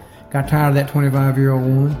work. Got tired of that 25-year-old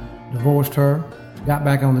woman, divorced her, got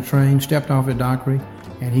back on the train, stepped off at Dockery,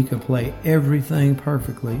 and he could play everything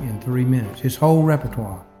perfectly in 3 minutes, his whole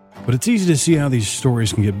repertoire. But it's easy to see how these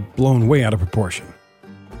stories can get blown way out of proportion.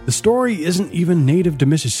 The story isn't even native to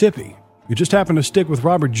Mississippi. You just happen to stick with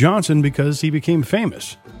Robert Johnson because he became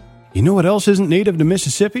famous. You know what else isn't native to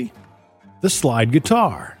Mississippi? The slide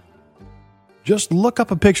guitar. Just look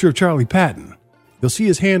up a picture of Charlie Patton. You'll see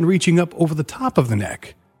his hand reaching up over the top of the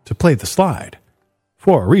neck to play the slide.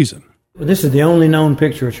 For a reason. This is the only known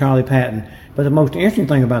picture of Charlie Patton. But the most interesting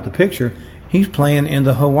thing about the picture, he's playing in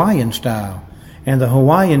the Hawaiian style. And the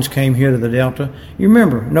Hawaiians came here to the Delta. You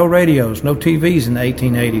remember, no radios, no TVs in the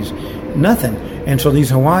 1880s, nothing. And so these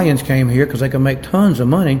Hawaiians came here because they could make tons of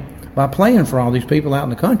money by playing for all these people out in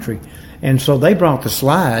the country. And so they brought the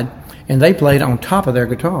slide, and they played on top of their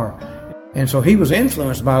guitar. And so he was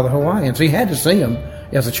influenced by the Hawaiians. He had to see them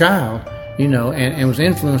as a child, you know, and was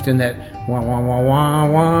influenced in that wah, wah, wah, wah,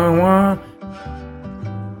 wah, wah.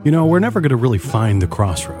 You know, we're never going to really find the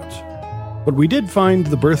Crossroads. But we did find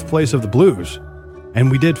the birthplace of the blues. And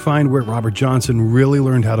we did find where Robert Johnson really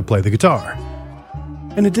learned how to play the guitar.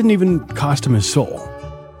 And it didn't even cost him his soul.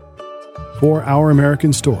 For Our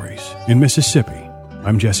American Stories in Mississippi,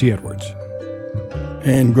 I'm Jesse Edwards.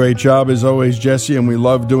 And great job as always, Jesse, and we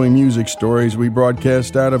love doing music stories. We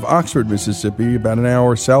broadcast out of Oxford, Mississippi, about an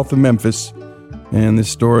hour south of Memphis. And this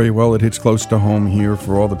story, well, it hits close to home here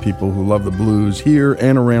for all the people who love the blues here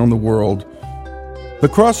and around the world. The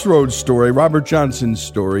Crossroads story, Robert Johnson's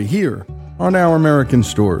story, here on Our American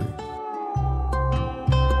Story.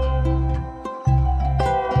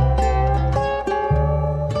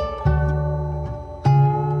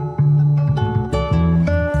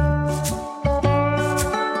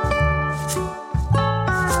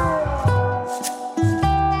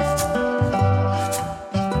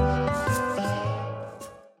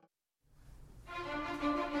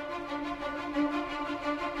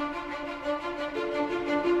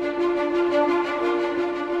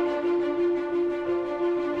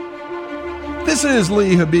 This is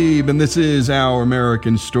Lee Habib, and this is Our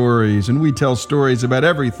American Stories, and we tell stories about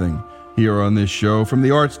everything here on this show, from the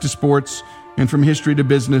arts to sports, and from history to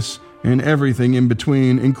business, and everything in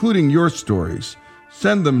between, including your stories.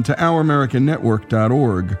 Send them to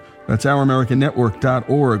OurAmericanNetwork.org. That's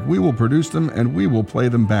OurAmericanNetwork.org. We will produce them, and we will play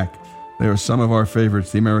them back. They are some of our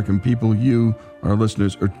favorites, the American people. You, our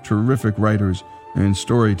listeners, are terrific writers and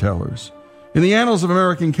storytellers. In the annals of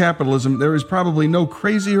American capitalism, there is probably no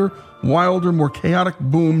crazier, wilder, more chaotic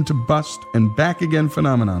boom to bust and back again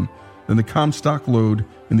phenomenon than the Comstock Lode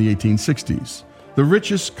in the 1860s, the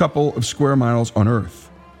richest couple of square miles on Earth.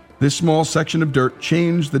 This small section of dirt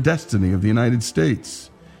changed the destiny of the United States.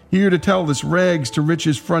 Here to tell this rags to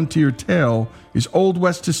riches frontier tale is Old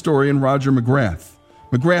West historian Roger McGrath.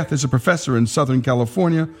 McGrath is a professor in Southern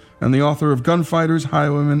California and the author of Gunfighters,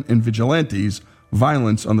 Highwaymen, and Vigilantes,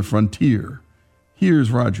 Violence on the Frontier.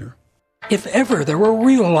 Here's Roger. If ever there were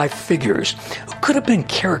real-life figures who could have been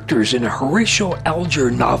characters in a Horatio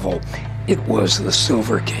Alger novel, it was the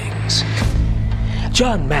Silver Kings.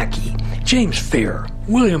 John Mackey, James Fair,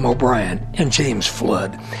 William O'Brien, and James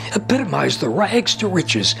Flood epitomized the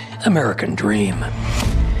rags-to-riches American dream.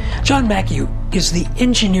 John Mackey is the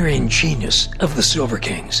engineering genius of the Silver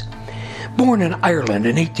Kings. Born in Ireland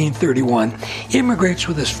in 1831, he immigrates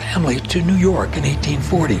with his family to New York in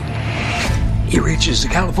 1840. He reaches the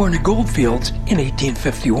California goldfields in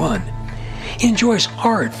 1851. He enjoys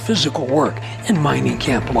hard physical work and mining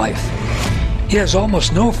camp life. He has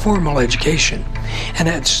almost no formal education and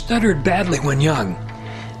had stuttered badly when young,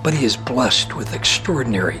 but he is blessed with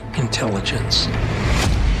extraordinary intelligence.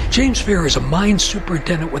 James Fair is a mine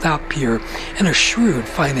superintendent without peer and a shrewd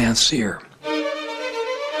financier.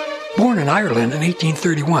 Born in Ireland in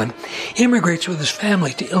 1831, he immigrates with his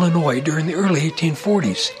family to Illinois during the early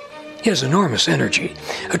 1840s. He has enormous energy,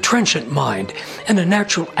 a trenchant mind, and a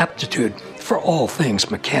natural aptitude for all things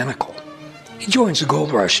mechanical. He joins the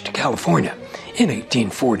gold rush to California in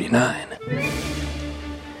 1849.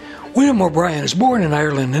 William O'Brien is born in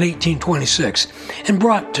Ireland in 1826 and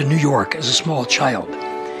brought to New York as a small child.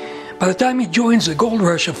 By the time he joins the gold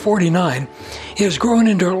rush of 49, he has grown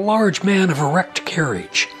into a large man of erect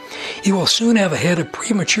carriage. He will soon have a head of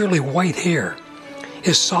prematurely white hair.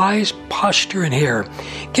 His size, posture, and hair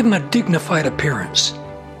give him a dignified appearance.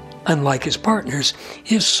 Unlike his partners,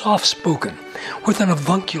 he is soft-spoken, with an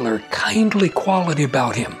avuncular, kindly quality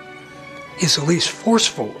about him. He is the least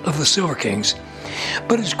forceful of the Silver Kings,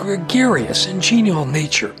 but his gregarious and genial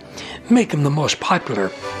nature make him the most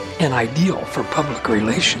popular and ideal for public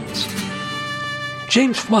relations.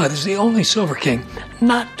 James Flood is the only Silver King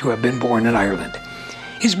not to have been born in Ireland.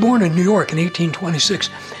 He's born in New York in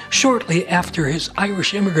 1826, shortly after his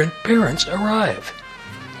Irish immigrant parents arrive.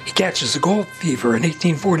 He catches the gold fever in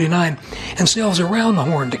 1849 and sails around the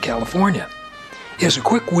Horn to California. He has a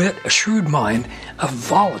quick wit, a shrewd mind, a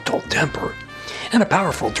volatile temper, and a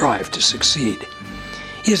powerful drive to succeed.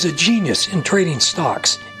 He is a genius in trading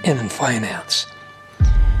stocks and in finance.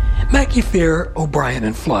 Mackey, Fair, O'Brien,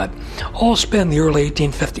 and Flood all spend the early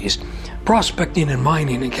 1850s prospecting and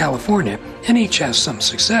mining in California, and each has some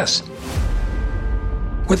success.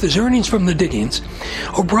 With his earnings from the diggings,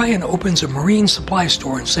 O'Brien opens a marine supply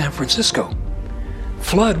store in San Francisco.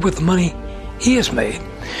 Flood, with the money he has made,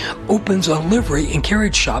 opens a livery and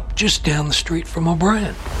carriage shop just down the street from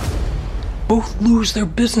O'Brien. Both lose their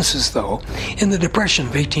businesses, though, in the Depression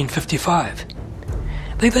of 1855.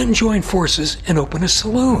 They then join forces and open a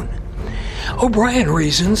saloon. O'Brien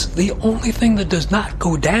reasons the only thing that does not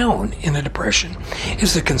go down in a depression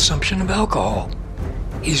is the consumption of alcohol.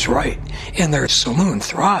 He's right, and their saloon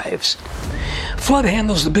thrives. Flood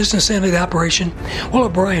handles the business end of the operation, while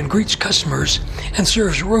O'Brien greets customers and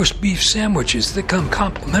serves roast beef sandwiches that come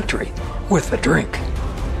complimentary with a drink.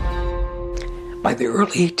 By the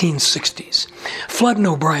early 1860s, Flood and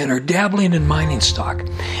O'Brien are dabbling in mining stock,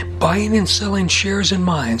 buying and selling shares in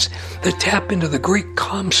mines that tap into the great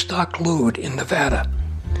Comstock lode in Nevada.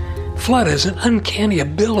 Flood has an uncanny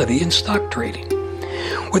ability in stock trading.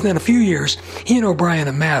 Within a few years, he and O'Brien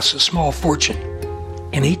amass a small fortune.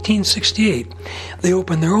 In 1868, they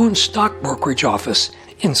opened their own stock brokerage office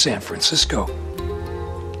in San Francisco.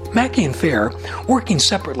 Mackey and Fair, working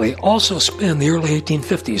separately, also spent the early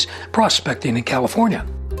 1850s prospecting in California.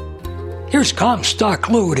 Here's Comstock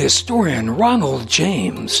lode historian Ronald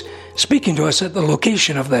James speaking to us at the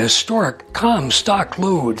location of the historic Comstock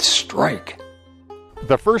lode strike.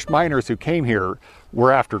 The first miners who came here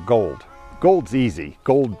were after gold. Gold's easy.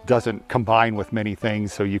 Gold doesn't combine with many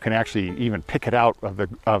things, so you can actually even pick it out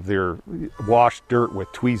of their washed dirt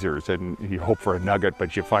with tweezers, and you hope for a nugget,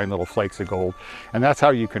 but you find little flakes of gold, and that's how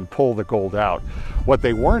you can pull the gold out. What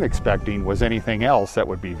they weren't expecting was anything else that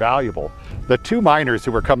would be valuable. The two miners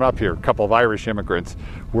who were coming up here, a couple of Irish immigrants,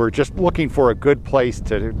 were just looking for a good place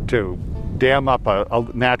to dam up a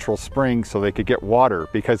natural spring so they could get water,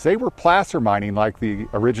 because they were placer mining like the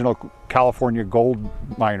original California gold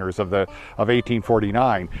miners of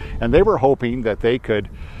 1849, and they were hoping that they could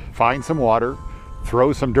find some water,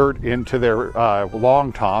 throw some dirt into their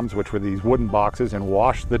long toms, which were these wooden boxes, and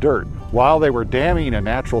wash the dirt. While they were damming a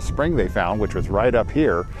natural spring they found, which was right up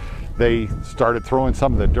here, they started throwing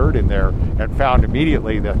some of the dirt in there and found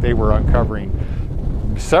immediately that they were uncovering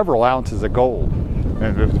several ounces of gold.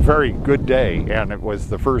 And it was a very good day, and it was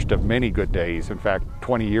the first of many good days. In fact,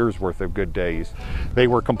 20 years worth of good days. They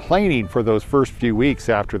were complaining for those first few weeks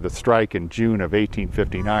after the strike in June of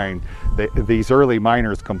 1859. These early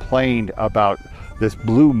miners complained about this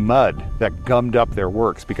blue mud that gummed up their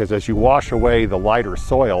works, because as you wash away the lighter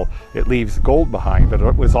soil, it leaves gold behind, but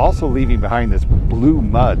it was also leaving behind this blue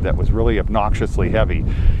mud that was really obnoxiously heavy,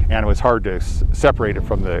 and it was hard to separate it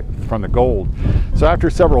from the gold. So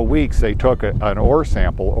after several weeks, they took an ore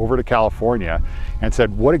sample over to California and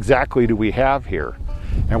said, what exactly do we have here?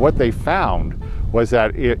 And what they found was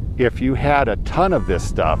that if you had a ton of this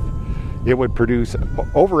stuff, it would produce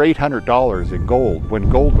over $800 in gold, when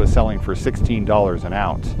gold was selling for $16 an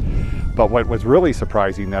ounce. But what was really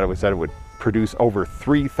surprising that it would produce over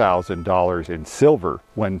 $3,000 in silver,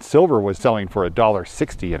 when silver was selling for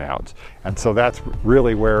 $1.60 an ounce. And so that's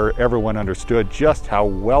really where everyone understood just how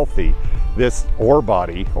wealthy this ore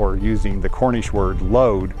body, or using the Cornish word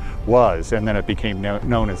lode, was, and then it became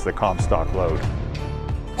known as the Comstock lode.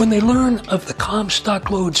 When they learn of the Comstock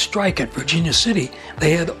lode strike at Virginia City,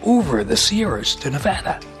 they head over the Sierras to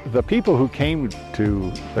Nevada. The people who came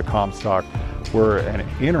to the Comstock were an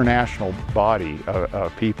international body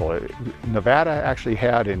of people. Nevada actually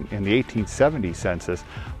had, in the 1870 census,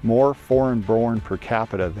 more foreign-born per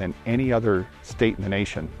capita than any other state in the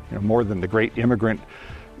nation. More than the great immigrant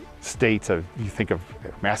states of, you think of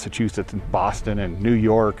Massachusetts and Boston and New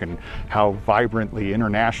York, and how vibrantly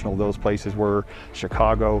international those places were,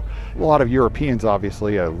 Chicago. A lot of Europeans,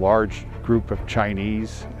 obviously, a large group of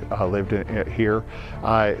Chinese lived here.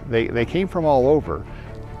 They came from all over.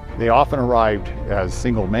 They often arrived as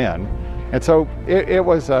single men, and so it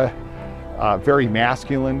was a very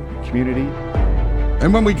masculine community.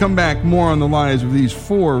 And when we come back, more on the lives of these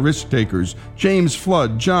four risk-takers: James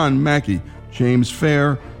Flood, John Mackey, James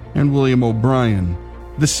Fair, and William O'Brien,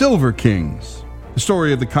 the Silver Kings. The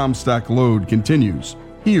story of the Comstock lode continues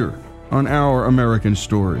here on Our American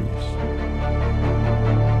Stories.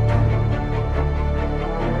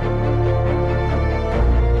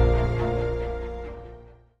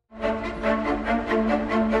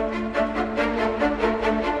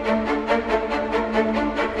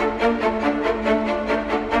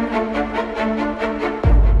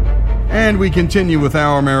 And we continue with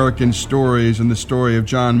Our American Stories and the story of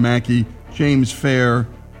John Mackey, James Fair,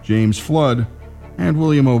 James Flood, and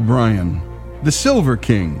William O'Brien, the Silver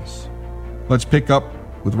Kings. Let's pick up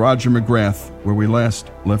with Roger McGrath where we last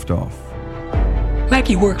left off.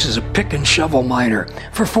 Mackey works as a pick and shovel miner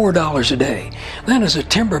for $4 a day, then as a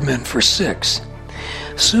timberman for $6.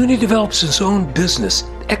 Soon he develops his own business,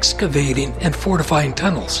 excavating and fortifying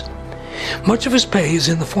tunnels. Much of his pay is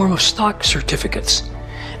in the form of stock certificates.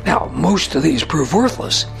 Now, most of these prove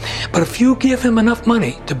worthless, but a few give him enough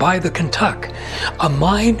money to buy the Kentuck, a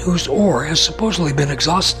mine whose ore has supposedly been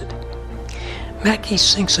exhausted. Mackey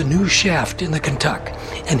sinks a new shaft in the Kentuck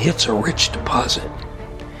and hits a rich deposit.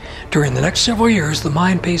 During the next several years, the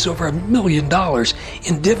mine pays over $1 million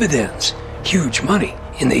in dividends, huge money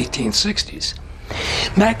in the 1860s.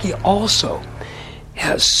 Mackey also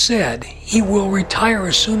has said he will retire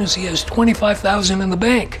as soon as he has $25,000 in the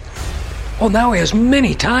bank. Well, now he has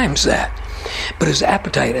many times that, but his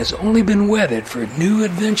appetite has only been whetted for new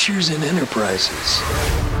adventures and enterprises.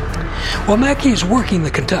 While Mackey is working the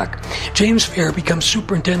Kentuck, James Fair becomes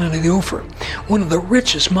superintendent of the Ophir, one of the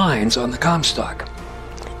richest mines on the Comstock.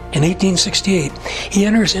 In 1868, he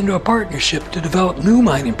enters into a partnership to develop new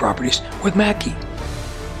mining properties with Mackey.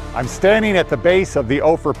 I'm standing at the base of the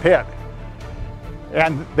Ophir pit,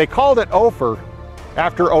 and they called it Ophir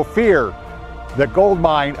after Ophir, the gold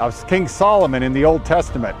mine of King Solomon in the Old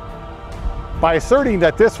Testament. By asserting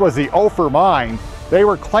that this was the Ophir mine, they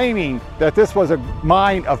were claiming that this was a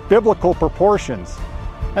mine of biblical proportions.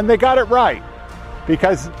 And they got it right,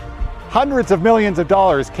 because hundreds of millions of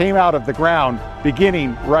dollars came out of the ground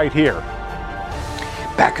beginning right here.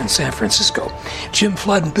 Back in San Francisco, Jim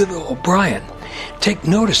Flood and Bill O'Brien take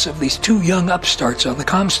notice of these two young upstarts on the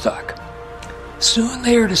Comstock. Soon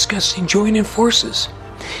they are discussing joining forces.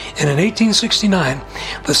 And in 1869,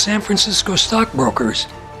 the San Francisco stockbrokers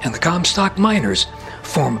and the Comstock miners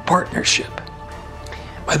form a partnership.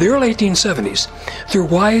 By the early 1870s, through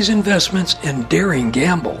wise investments and daring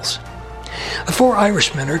gambles, the four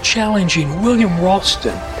Irishmen are challenging William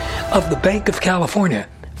Ralston of the Bank of California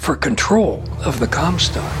for control of the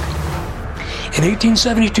Comstock. In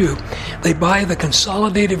 1872, they buy the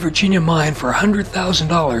Consolidated Virginia mine for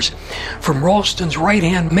 $100,000 from Ralston's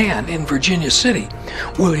right-hand man in Virginia City,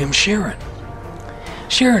 William Sharon.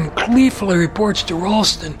 Sharon gleefully reports to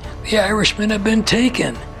Ralston the Irishmen have been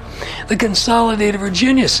taken. The Consolidated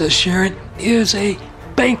Virginia, says Sharon, is a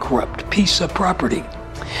bankrupt piece of property.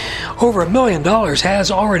 Over $1 million has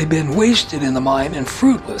already been wasted in the mine in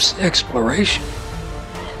fruitless exploration.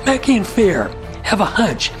 Mackey and Fair have a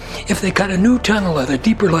hunch if they cut a new tunnel at a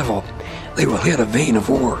deeper level, they will hit a vein of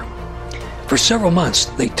ore. For several months,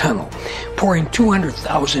 they tunnel, pouring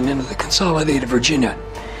 $200,000 into the Consolidated Virginia,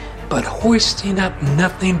 but hoisting up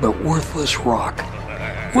nothing but worthless rock.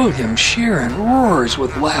 William Sharon roars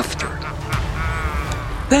with laughter.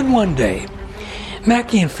 Then one day,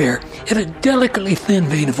 Mackey and Fair hit a delicately thin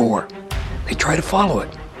vein of ore. They try to follow it,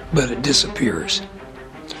 but it disappears.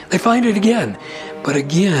 They find it again, but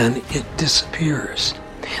again it disappears.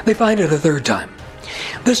 They find it a third time.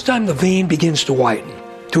 This time the vein begins to widen,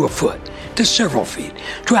 to a foot, to several feet,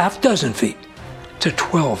 to a half dozen feet, to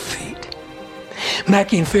 12 feet.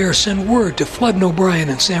 Mackey and Fair send word to Flood and O'Brien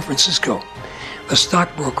in San Francisco. The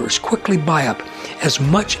stockbrokers quickly buy up as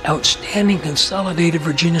much outstanding Consolidated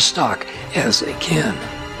Virginia stock as they can.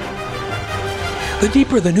 The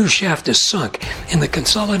deeper the new shaft is sunk in the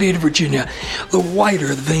Consolidated Virginia, the wider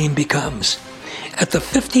the vein becomes. At the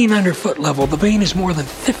 1,500-foot level, the vein is more than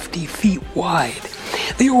 50 feet wide.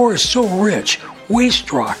 The ore is so rich,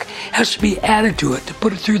 waste rock has to be added to it to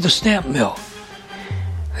put it through the stamp mill.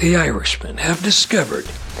 The Irishmen have discovered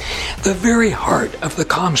the very heart of the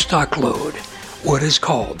Comstock lode, what is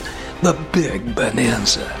called the Big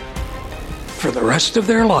Bonanza. For the rest of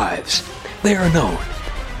their lives, they are known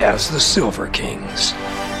as the Silver Kings.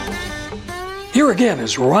 Here again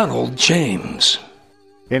is Ronald James.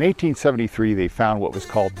 In 1873, they found what was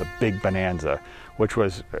called the Big Bonanza, which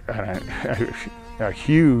was a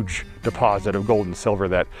huge deposit of gold and silver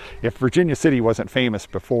that, if Virginia City wasn't famous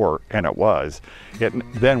before, and it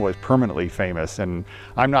then was permanently famous. And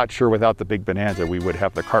I'm not sure without the Big Bonanza we would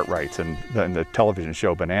have the Cartwrights and the television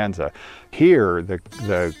show Bonanza. Here,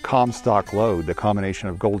 the Comstock lode, the combination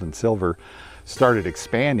of gold and silver, started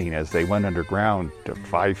expanding as they went underground to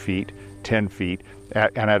 5 feet, 10 feet,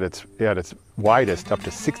 and at its widest up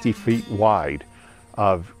to 60 feet wide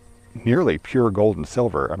of nearly pure gold and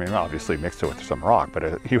silver. I mean, obviously mixed with some rock,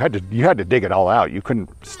 but you had to dig it all out. You couldn't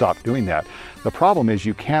stop doing that. The problem is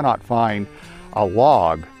you cannot find a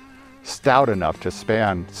log stout enough to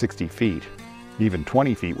span 60 feet, even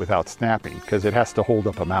 20 feet without snapping, because it has to hold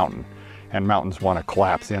up a mountain, and mountains want to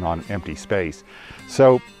collapse in on empty space.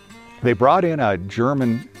 So they brought in a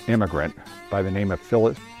German immigrant by the name of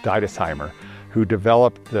Philip Deidesheimer, who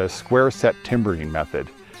developed the square set timbering method.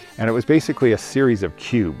 And it was basically a series of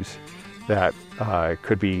cubes that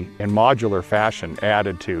could be in modular fashion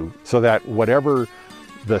added to, so that whatever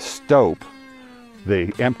the stope,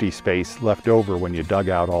 the empty space left over when you dug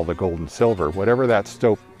out all the gold and silver, whatever that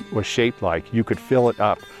stope was shaped like, you could fill it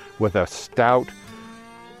up with a stout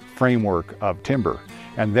framework of timber.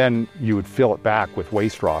 And then you would fill it back with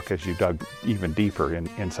waste rock as you dug even deeper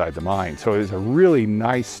inside the mine. So it was a really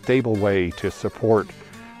nice, stable way to support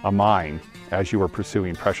a mine as you were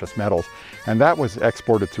pursuing precious metals. And that was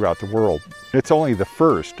exported throughout the world. It's only the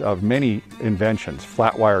first of many inventions.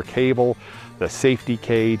 Flat wire cable, the safety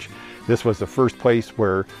cage. This was the first place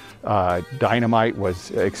where dynamite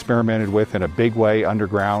was experimented with in a big way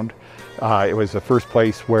underground. It was the first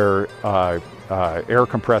place where air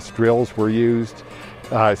compressed drills were used.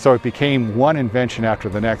 So it became one invention after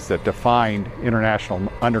the next that defined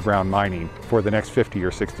international underground mining for the next 50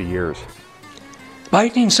 or 60 years. By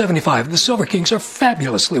 1875, the Silver Kings are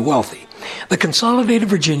fabulously wealthy. The Consolidated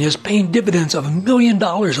Virginia is paying dividends of $1 million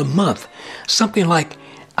a month, something like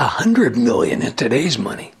 $100 million in today's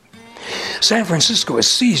money. San Francisco is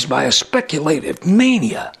seized by a speculative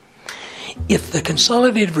mania. If the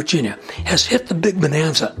Consolidated Virginia has hit the big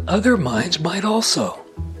bonanza, other mines might also.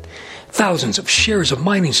 Thousands of shares of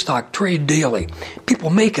mining stock trade daily. People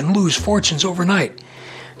make and lose fortunes overnight.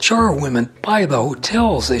 Charwomen buy the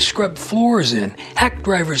hotels they scrub floors in. Hack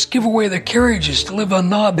drivers give away their carriages to live on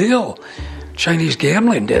Nob Hill. Chinese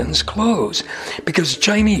gambling dens close because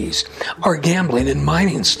Chinese are gambling in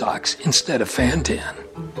mining stocks instead of Fantan.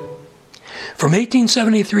 From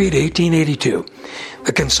 1873 to 1882,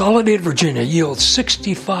 the Consolidated Virginia yields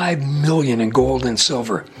 $65 million in gold and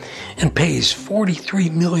silver and pays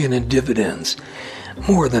 $43 million in dividends,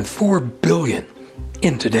 more than $4 billion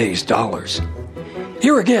in today's dollars.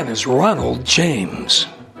 Here again is Ronald James.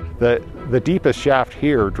 The deepest shaft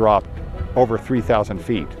here dropped over 3,000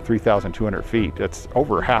 feet, 3,200 feet. That's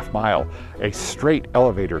over a half mile, a straight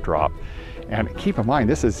elevator drop. And keep in mind,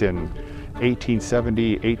 this is in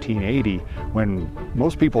 1870, 1880, when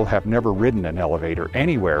most people have never ridden an elevator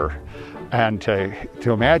anywhere. And to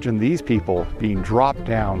imagine these people being dropped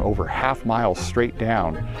down over half miles straight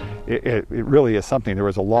down, it really is something. There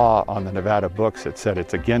was a law on the Nevada books that said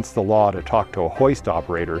it's against the law to talk to a hoist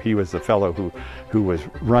operator. He was the fellow who was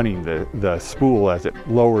running the spool as it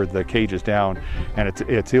lowered the cages down, and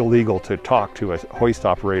it's illegal to talk to a hoist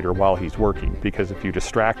operator while he's working, because if you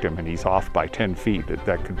distract him and he's off by 10 feet,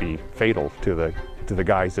 that could be fatal to the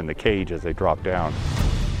guys in the cage as they drop down.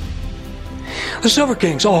 The Silver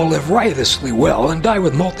Kings all live riotously well and die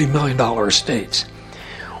with multi-million-dollar estates.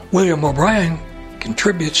 William O'Brien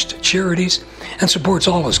contributes to charities and supports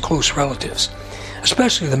all his close relatives,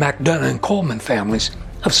 especially the McDonough and Coleman families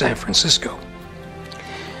of San Francisco.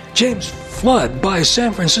 James Flood buys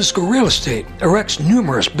San Francisco real estate, erects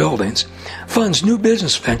numerous buildings, funds new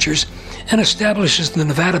business ventures, and establishes the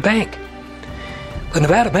Nevada Bank. The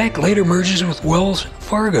Nevada Bank later merges with Wells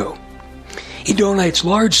Fargo. He donates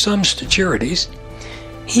large sums to charities.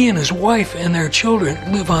 He and his wife and their children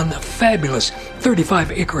live on the fabulous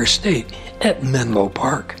 35-acre estate at Menlo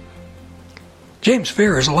Park. James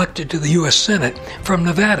Fair is elected to the U.S. Senate from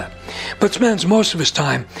Nevada, but spends most of his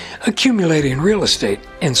time accumulating real estate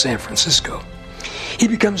in San Francisco. He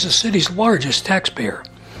becomes the city's largest taxpayer.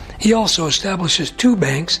 He also establishes 2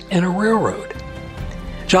 banks and a railroad.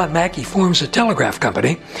 John Mackey forms a telegraph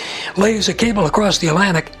company, lays a cable across the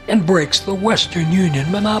Atlantic, and breaks the Western Union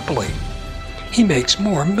monopoly. He makes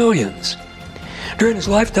more millions. During his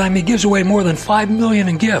lifetime, he gives away more than $5 million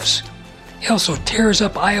in gifts. He also tears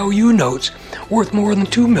up IOU notes worth more than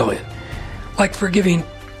 $2 million, like forgiving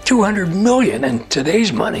 $200 million in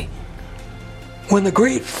today's money. When the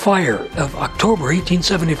Great Fire of October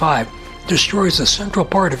 1875 destroys the central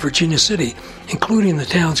part of Virginia City, including the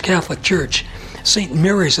town's Catholic church, St.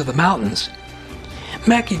 Mary's of the Mountains,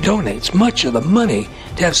 Mackey donates much of the money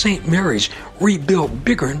to have St. Mary's rebuilt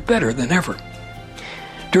bigger and better than ever.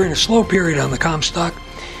 During a slow period on the Comstock,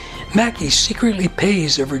 Mackey secretly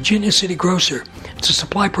pays a Virginia City grocer to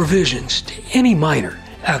supply provisions to any miner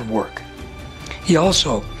out of work. He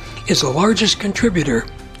also is the largest contributor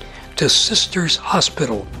to Sisters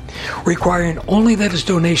Hospital, requiring only that his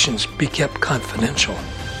donations be kept confidential.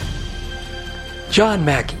 John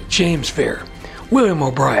Mackey, James Fair, William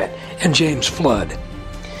O'Brien, and James Flood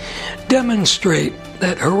demonstrate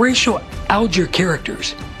that Horatio Alger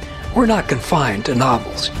characters were not confined to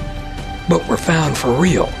novels, but were found for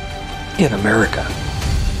real in America.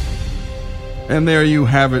 And there you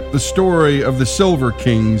have it, the story of the Silver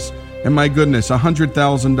Kings. And my goodness,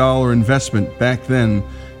 $100,000 investment back then,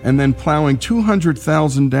 and then plowing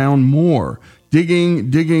 $200,000 down more,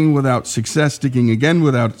 digging without success, digging again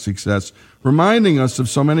without success, reminding us of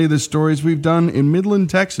so many of the stories we've done in Midland,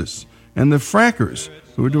 Texas, and the frackers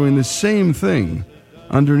who are doing the same thing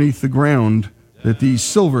underneath the ground that these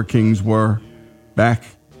Silver Kings were back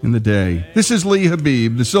in the day. This is Lee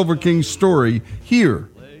Habib, the Silver Kings story, here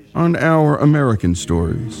on Our American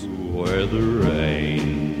Stories. Where the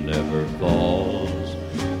rain never falls,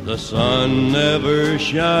 the sun never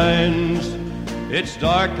shines, it's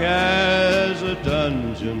dark as a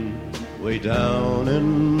dungeon way down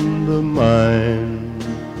in the mine.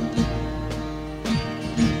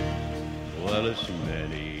 Well, it's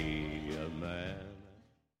many a man.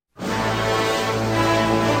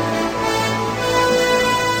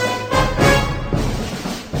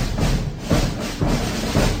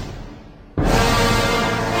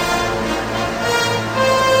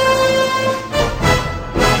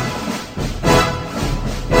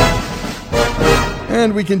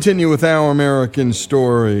 And we continue with Our American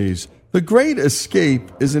Stories. The Great Escape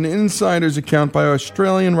is an insider's account by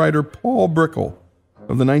Australian writer Paul Brickell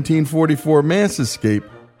of the 1944 mass escape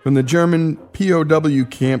from the German POW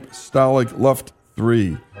camp Stalag Luft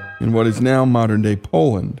III in what is now modern-day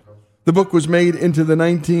Poland. The book was made into the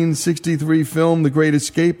 1963 film The Great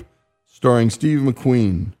Escape, starring Steve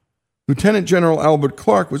McQueen. Lieutenant General Albert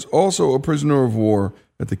Clark was also a prisoner of war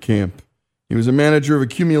at the camp. He was a manager of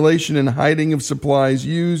accumulation and hiding of supplies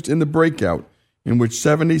used in the breakout in which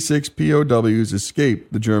 76 POWs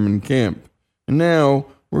escaped the German camp. And now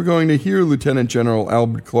we're going to hear Lieutenant General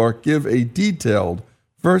Albert Clark give a detailed,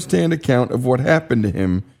 first-hand account of what happened to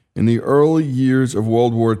him in the early years of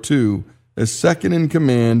World War II as second in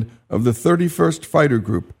command of the 31st Fighter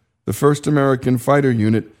Group, the 1st American fighter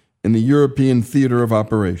unit in the European Theater of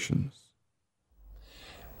Operations.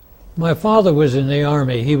 My father was in the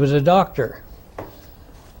Army. He was a doctor.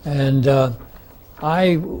 And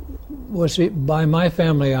I was, by my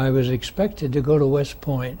family, I was expected to go to West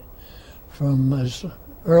Point from as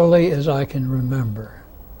early as I can remember.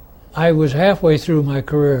 I was halfway through my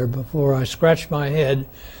career before I scratched my head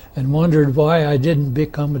and wondered why I didn't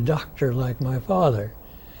become a doctor like my father.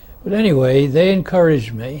 But anyway, they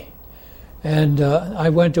encouraged me. And I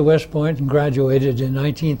went to West Point and graduated in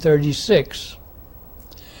 1936.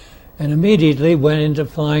 And immediately went into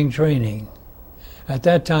flying training. At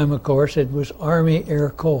that time, of course, it was Army Air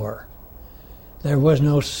Corps. There was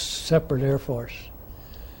no separate Air Force.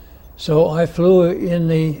 So I flew in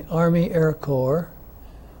the Army Air Corps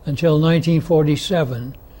until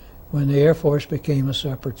 1947, when the Air Force became a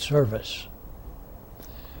separate service.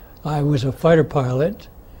 I was a fighter pilot,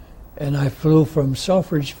 and I flew from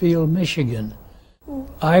Selfridge Field, Michigan.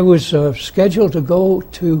 I was scheduled to go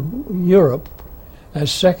to Europe as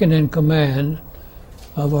second in command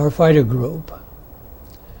of our fighter group.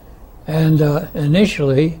 And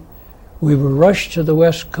initially, we were rushed to the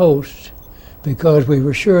West Coast because we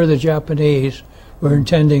were sure the Japanese were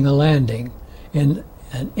intending a landing, an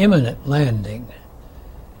imminent landing.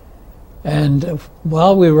 And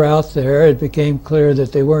while we were out there, it became clear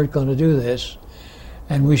that they weren't going to do this,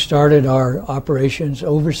 and we started our operations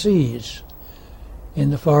overseas,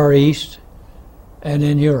 in the Far East and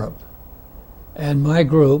in Europe. And my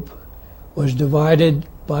group was divided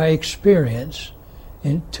by experience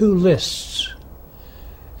in two lists.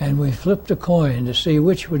 And we flipped a coin to see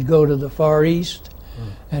which would go to the Far East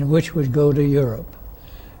and which would go to Europe.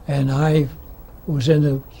 And I was in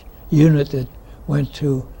the unit that went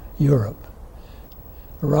to Europe.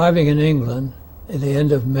 Arriving in England at the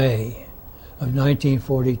end of May of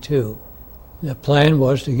 1942, the plan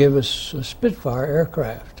was to give us a Spitfire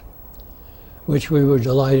aircraft, which we were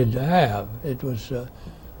delighted to have. It was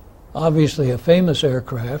obviously a famous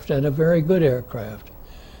aircraft and a very good aircraft.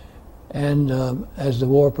 And as the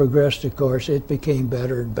war progressed, of course, it became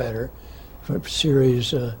better and better for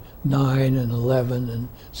Series 9 and 11 and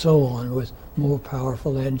so on, with more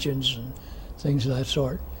powerful engines and things of that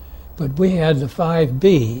sort. But we had the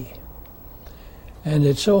 5B, and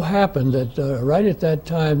it so happened that right at that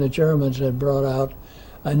time the Germans had brought out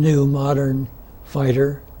a new modern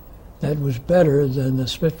fighter that was better than the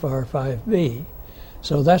Spitfire 5B.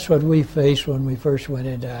 So that's what we faced when we first went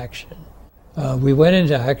into action. We went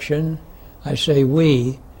into action, I say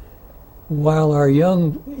we, while our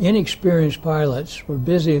young, inexperienced pilots were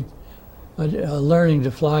busy learning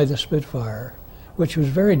to fly the Spitfire, which was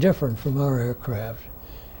very different from our aircraft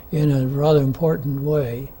in a rather important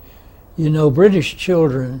way. You know, British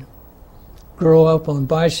children grow up on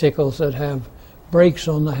bicycles that have brakes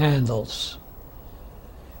on the handles.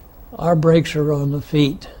 Our brakes are on the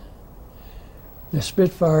feet. The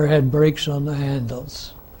Spitfire had brakes on the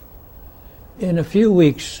handles. In a few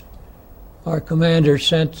weeks, our commander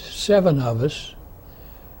sent 7 of us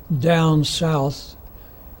down south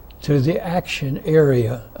to the action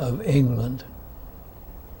area of England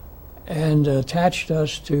and attached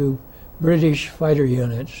us to British fighter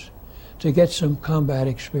units to get some combat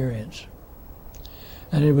experience.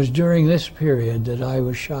 And it was during this period that I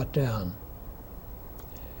was shot down.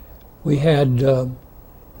 we had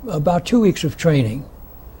about 2 weeks of training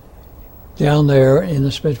down there in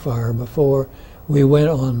the Spitfire before we went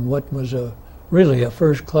on what was really a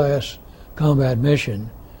first-class combat mission,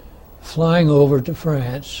 flying over to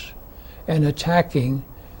France and attacking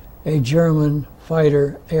a German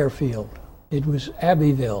fighter airfield. It was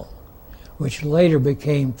Abbeville, which later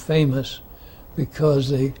became famous because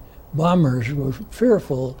the bombers were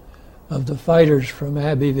fearful of the fighters from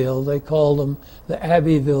Abbeville. They called them the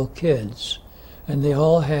Abbeville Kids, and they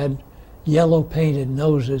all had yellow painted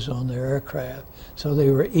noses on their aircraft, so they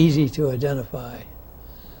were easy to identify.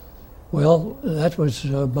 Well, that was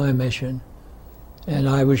my mission, and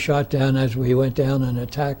I was shot down as we went down and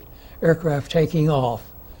attacked aircraft taking off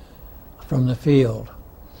from the field.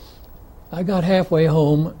 I got halfway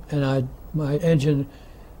home, and my engine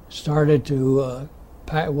started to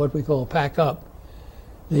what we call pack up.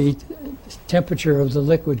 The temperature of the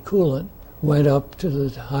liquid coolant went up to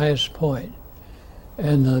the highest point,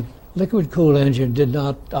 and the liquid-cooled engine did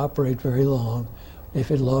not operate very long if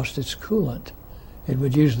it lost its coolant. It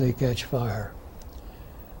would usually catch fire.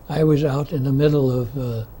 I was out in the middle of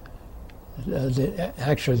the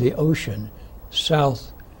ocean,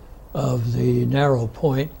 south of the narrow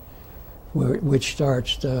point which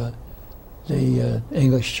starts the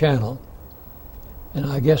English Channel. And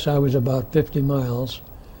I guess I was about 50 miles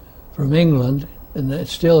from England, and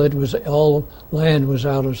still all land was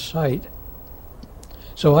out of sight.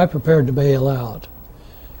 So I prepared to bail out.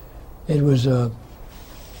 It was a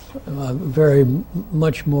very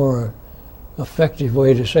much more effective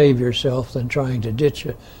way to save yourself than trying to ditch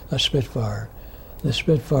a Spitfire. The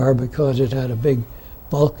Spitfire, because it had a big,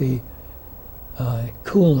 bulky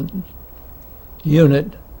coolant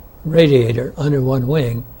unit radiator under one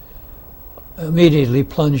wing, immediately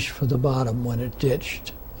plunged for the bottom when it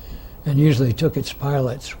ditched, and usually took its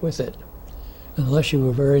pilots with it, unless you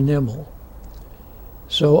were very nimble.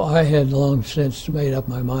 So I had long since made up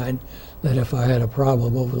my mind that if I had a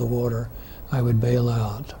problem over the water, I would bail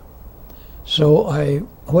out. So I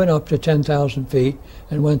went up to 10,000 feet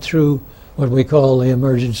and went through what we call the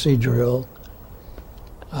emergency drill.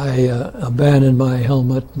 I abandoned my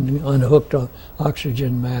helmet and unhooked an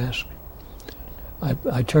oxygen mask.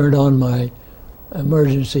 I turned on my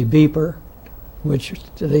emergency beeper, which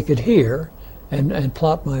they could hear, and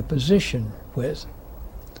plot my position with.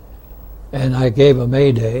 And I gave a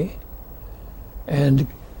mayday and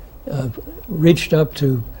reached up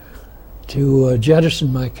to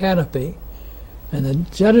jettison my canopy, and the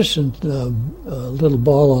jettisoned little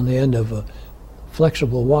ball on the end of a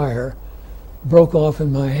flexible wire broke off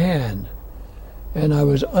in my hand, and I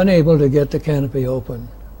was unable to get the canopy open.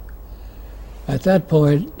 At that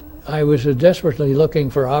point, I was desperately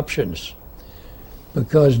looking for options,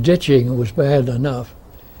 because ditching was bad enough,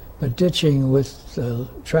 but ditching with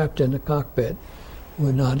trapped in the cockpit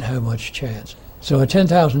would not have much chance. So at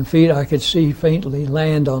 10,000 feet, I could see faintly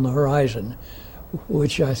land on the horizon,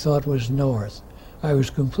 which I thought was north. I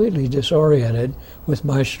was completely disoriented with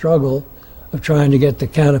my struggle of trying to get the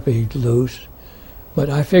canopy loose, but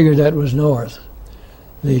I figured that was north.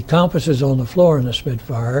 The compass is on the floor in the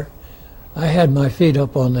Spitfire. I had my feet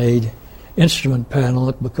up on the instrument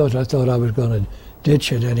panel because I thought I was going to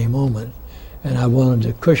ditch at any moment, and I wanted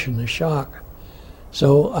to cushion the shock.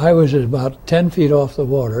 So I was at about 10 feet off the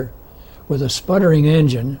water with a sputtering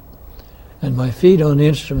engine and my feet on the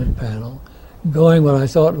instrument panel, going what I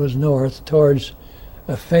thought was north towards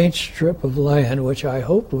a faint strip of land which I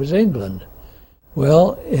hoped was England.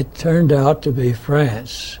 Well, it turned out to be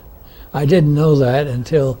France. I didn't know that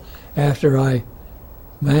until after I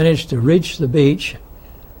managed to reach the beach.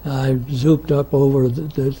 I zooped up over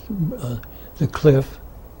the cliff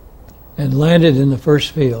and landed in the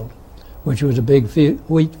first field, which was a big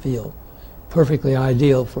wheat field, perfectly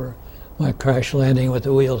ideal for my crash landing with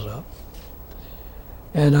the wheels up.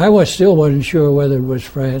 And I still wasn't sure whether it was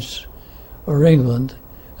France or England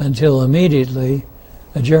until immediately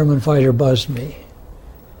a German fighter buzzed me.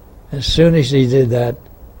 As soon as he did that,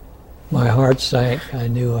 my heart sank. I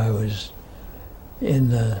knew I was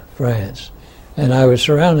in France. And I was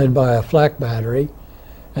surrounded by a flak battery,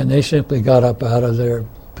 and they simply got up out of their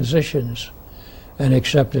positions and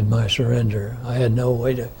accepted my surrender. I had no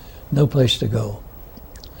place to go.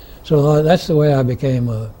 So that's the way I became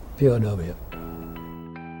a POW.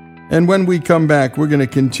 And when we come back, we're going to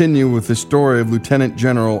continue with the story of Lieutenant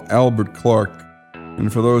General Albert Clark.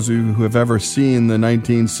 And for those of you who have ever seen the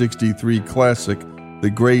 1963 classic, The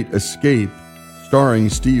Great Escape, starring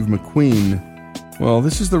Steve McQueen, well,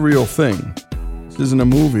 this is the real thing. This isn't a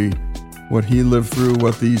movie. What he lived through,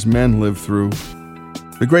 what these men lived through.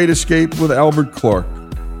 The Great Escape with Albert Clark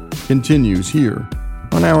continues here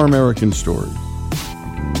on Our American Stories.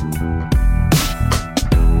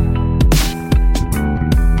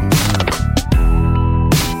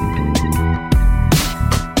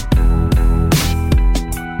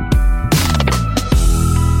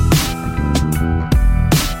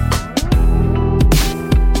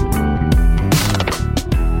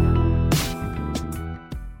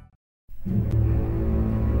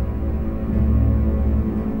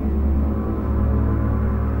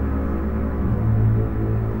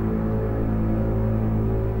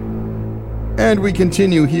 And we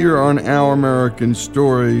continue here on Our American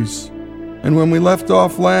Stories. And when we left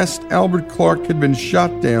off last, Albert Clark had been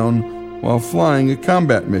shot down while flying a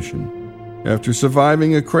combat mission. After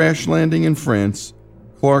surviving a crash landing in France,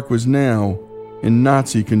 Clark was now in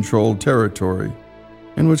Nazi-controlled territory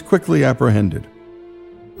and was quickly apprehended.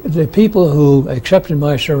 The people who accepted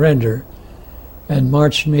my surrender and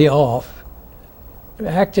marched me off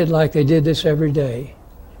acted like they did this every day.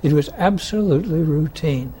 It was absolutely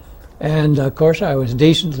routine. And, of course, I was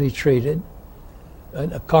decently treated.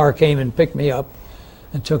 A car came and picked me up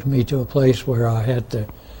and took me to a place where I had to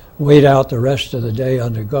wait out the rest of the day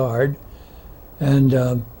under guard.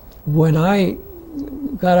 And when I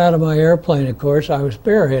got out of my airplane, of course, I was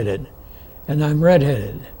bareheaded, and I'm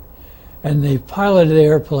redheaded. And the pilot of the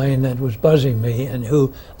airplane that was buzzing me and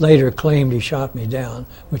who later claimed he shot me down,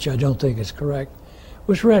 which I don't think is correct,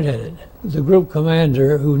 was redheaded. The group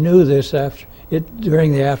commander, who knew this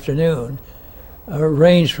during the afternoon,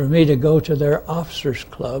 arranged for me to go to their officers'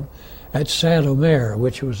 club at Saint-Omer,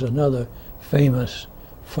 which was another famous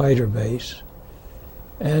fighter base,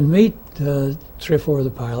 and meet 3 or 4 of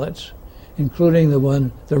the pilots, including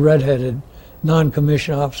the red-headed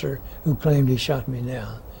non-commissioned officer who claimed he shot me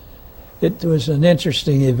down. It was an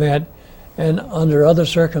interesting event, and under other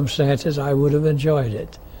circumstances I would have enjoyed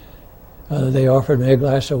it. They offered me a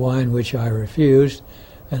glass of wine, which I refused,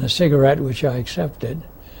 and a cigarette, which I accepted.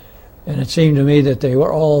 And it seemed to me that they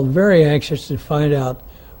were all very anxious to find out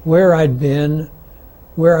where I'd been,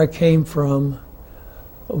 where I came from,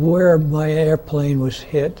 where my airplane was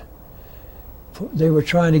hit. They were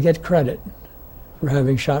trying to get credit for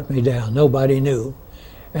having shot me down. Nobody knew.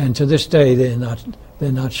 And to this day, they're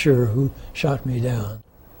not sure who shot me down.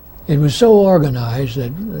 It was so organized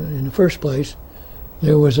that, in the first place,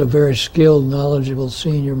 there was a very skilled, knowledgeable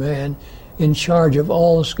senior man in charge of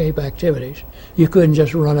all escape activities. You couldn't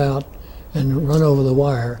just run out and run over the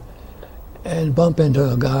wire and bump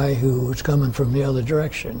into a guy who was coming from the other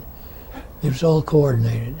direction. It was all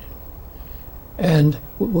coordinated. And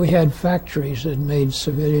we had factories that made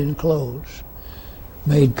civilian clothes,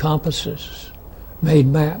 made compasses, made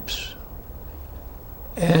maps,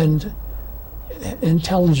 and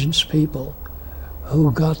intelligence people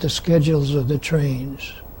who got the schedules of the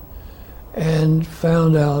trains and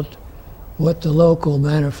found out what the local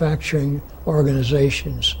manufacturing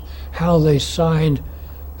organizations, how they signed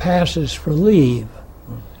passes for leave,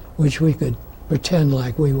 which we could pretend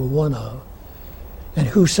like we were one of, and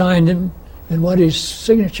who signed them and what his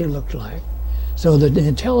signature looked like. So the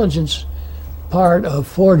intelligence part of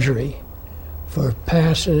forgery for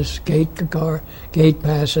passes, gate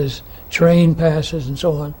passes, train passes, and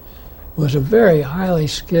so on, was a very highly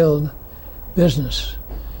skilled business.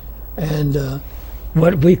 And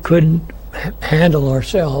what we couldn't handle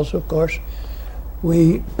ourselves, of course,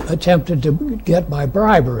 we attempted to get by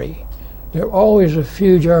bribery. There were always a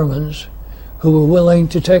few Germans who were willing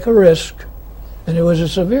to take a risk, and it was a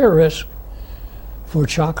severe risk, for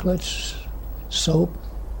chocolates, soap,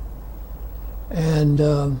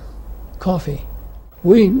 and coffee.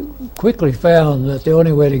 We quickly found that the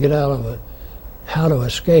only way to get out of it, how to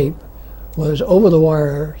escape, was over the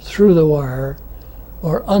wire, through the wire,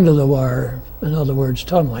 or under the wire, in other words,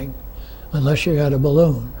 tunneling, unless you had a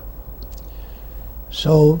balloon.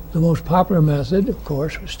 So the most popular method, of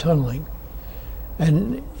course, was tunneling.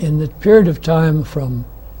 And in the period of time from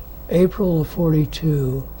April of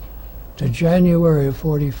 42 to January of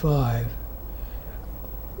 45,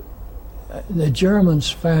 the Germans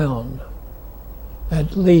found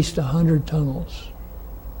at least 100 tunnels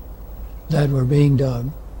that were being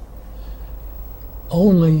dug.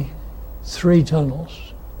 Only 3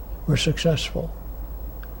 tunnels were successful.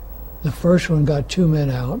 The first one got 2 men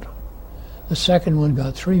out. The second one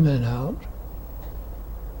got 3 men out.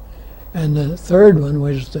 And the third one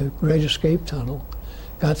was the Great Escape Tunnel,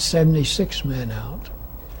 got 76 men out.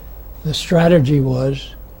 The strategy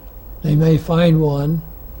was they may find one,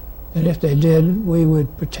 and if they did, we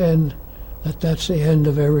would pretend that that's the end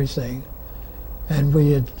of everything, and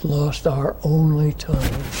we had lost our only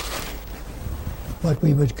tunnel. But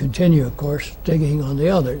we would continue, of course, digging on the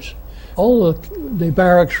others. All the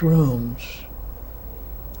barracks rooms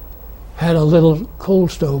had a little coal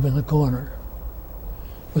stove in the corner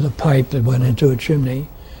with a pipe that went into a chimney,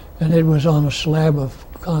 and it was on a slab of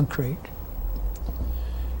concrete.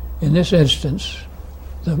 In this instance,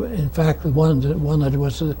 in fact, the one that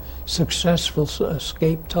was a successful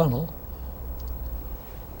escape tunnel,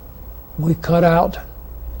 we cut out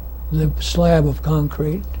the slab of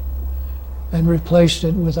concrete and replaced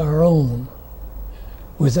it with our own,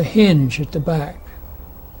 with a hinge at the back.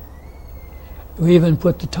 We even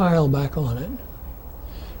put the tile back on it.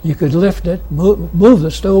 You could lift it, move the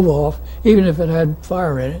stove off, even if it had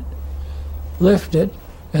fire in it, lift it,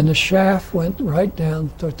 and the shaft went right down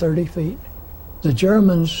to 30 feet. The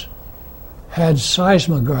Germans had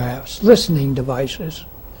seismographs, listening devices,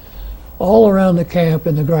 all around the camp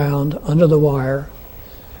in the ground, under the wire,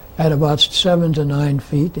 at about 7 to 9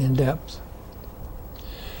 feet in depth.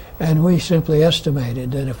 And we simply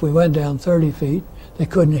estimated that if we went down 30 feet, they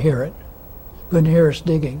couldn't hear it, couldn't hear us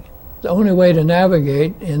digging. The only way to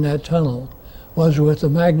navigate in that tunnel was with a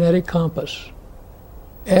magnetic compass.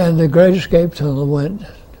 And the Great Escape Tunnel went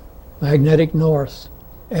magnetic north.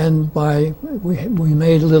 And we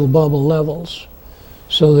made little bubble levels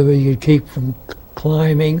so that we could keep from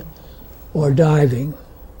climbing or diving.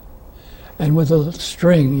 And with a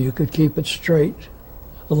string, you could keep it straight,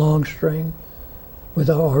 a long string,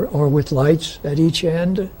 or with lights at each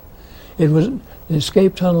end. The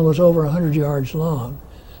escape tunnel was over 100 yards long,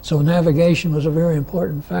 so navigation was a very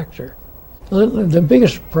important factor. The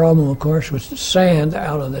biggest problem, of course, was sand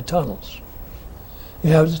out of the tunnels.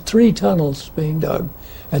 You have 3 tunnels being dug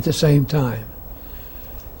at the same time.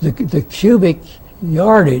 The cubic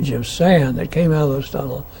yardage of sand that came out of those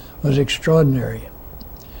tunnels was extraordinary.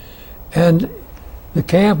 And the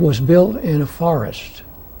camp was built in a forest,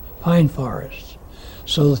 pine forest,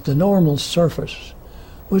 so that the normal surface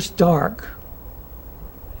was dark.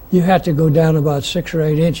 You had to go down about 6 or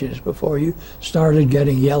 8 inches before you started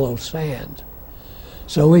getting yellow sand.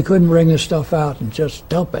 So we couldn't bring the stuff out and just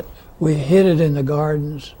dump it. We hid it in the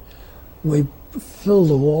gardens. We filled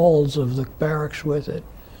the walls of the barracks with it.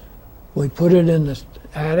 We put it in the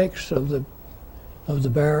attics of the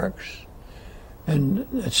barracks, and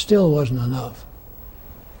it still wasn't enough.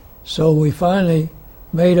 So we finally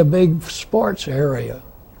made a big sports area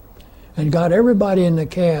and got everybody in the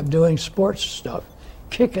camp doing sports stuff,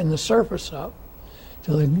 kicking the surface up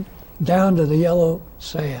down to the yellow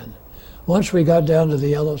sand. Once we got down to the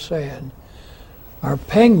yellow sand, our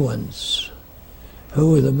penguins,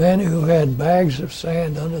 who were the men who had bags of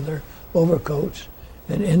sand under their overcoats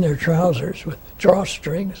and in their trousers with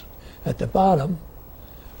drawstrings at the bottom,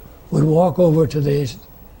 would walk over to the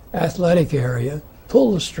athletic area,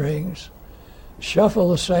 pull the strings, shuffle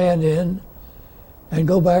the sand in, and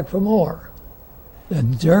go back for more. The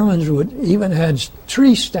Germans would even had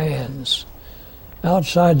tree stands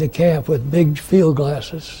outside the camp with big field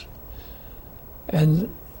glasses. And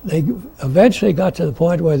they eventually got to the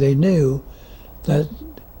point where they knew that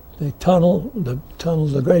the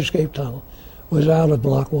Great Escape Tunnel, was out of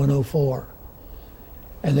Block 104.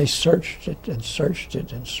 And they searched it and searched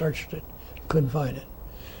it and searched it, couldn't find it.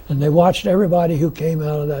 And they watched everybody who came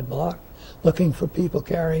out of that block looking for people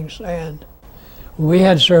carrying sand. We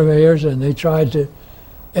had surveyors, and they tried to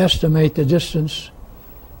estimate the distance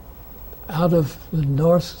out of the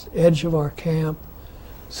north edge of our camp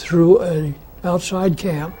through an outside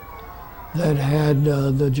camp that had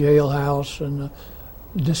the jailhouse and the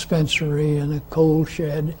dispensary and a coal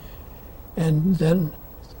shed, and then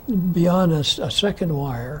beyond a second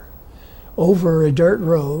wire, over a dirt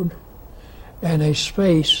road and a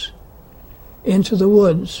space into the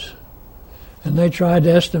woods. And they tried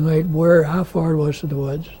to estimate how far it was to the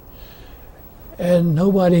woods. And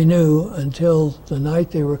nobody knew until the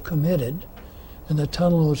night they were committed, and the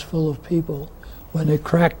tunnel was full of people. When they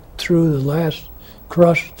cracked through the last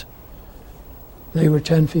crust, they were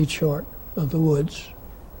 10 feet short of the woods,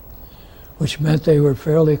 which meant they were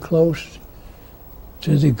fairly close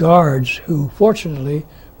to the guards, who fortunately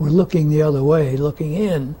were looking the other way, looking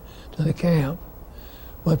in to the camp,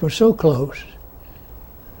 but were so close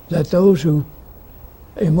that those who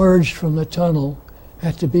emerged from the tunnel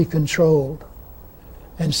had to be controlled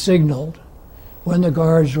and signaled when the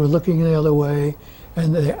guards were looking the other way,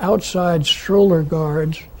 and the outside stroller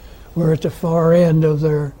guards were at the far end of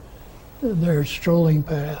their strolling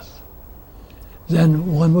path.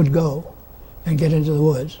 Then one would go and get into the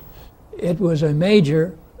woods. It was a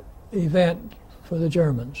major event for the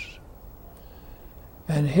Germans,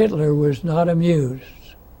 and Hitler was not amused.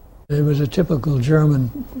 It was a typical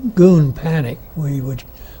German goon panic, we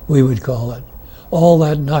would call it, all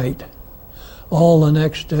that night, all the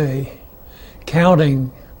next day,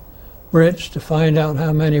 counting Brits to find out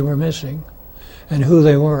how many were missing and who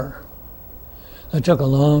they were. That took a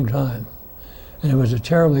long time, and it was a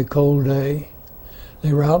terribly cold day.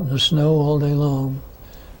 They were out in the snow all day long,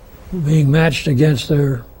 being matched against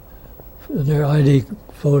their ID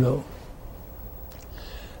photo.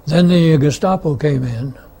 Then the Gestapo came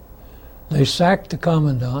in. They sacked the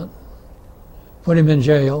commandant, put him in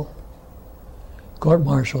jail,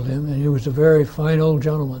 court-martialed him, and he was a very fine old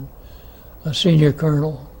gentleman, a senior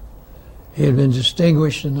colonel. He had been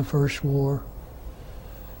distinguished in the First War,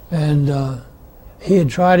 and he had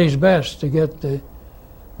tried his best to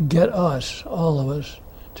get us, all of us,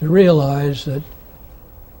 to realize that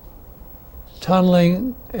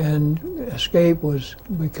tunneling and escape was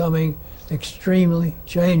becoming extremely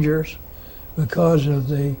dangerous because of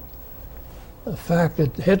the fact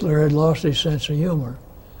that Hitler had lost his sense of humor,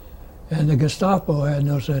 and the Gestapo had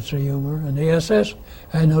no sense of humor, and the SS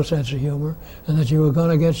had no sense of humor, and that you were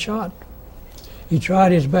going to get shot. He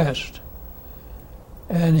tried his best,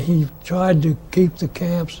 and he tried to keep the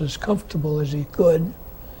camps as comfortable as he could,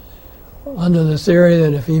 under the theory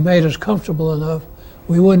that if he made us comfortable enough,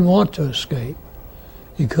 we wouldn't want to escape.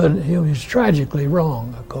 He couldn't. He was tragically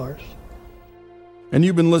wrong, of course. And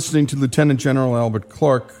you've been listening to Lieutenant General Albert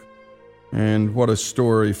Clark, and what a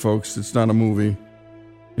story, folks. It's not a movie.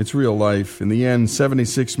 It's real life. In the end,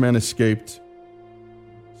 76 men escaped,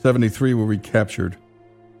 73 were recaptured,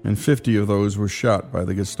 and 50 of those were shot by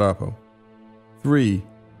the Gestapo. 3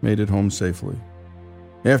 made it home safely.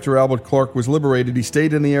 After Albert Clark was liberated, he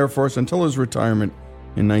stayed in the Air Force until his retirement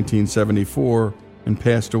in 1974 and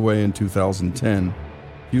passed away in 2010.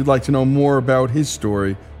 If you'd like to know more about his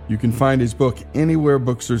story, you can find his book anywhere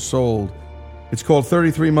books are sold. It's called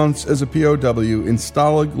 33 Months as a POW in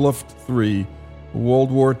Stalag Luft 3, a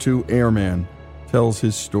World War II airman tells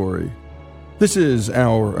his story. This is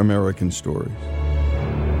Our American Stories.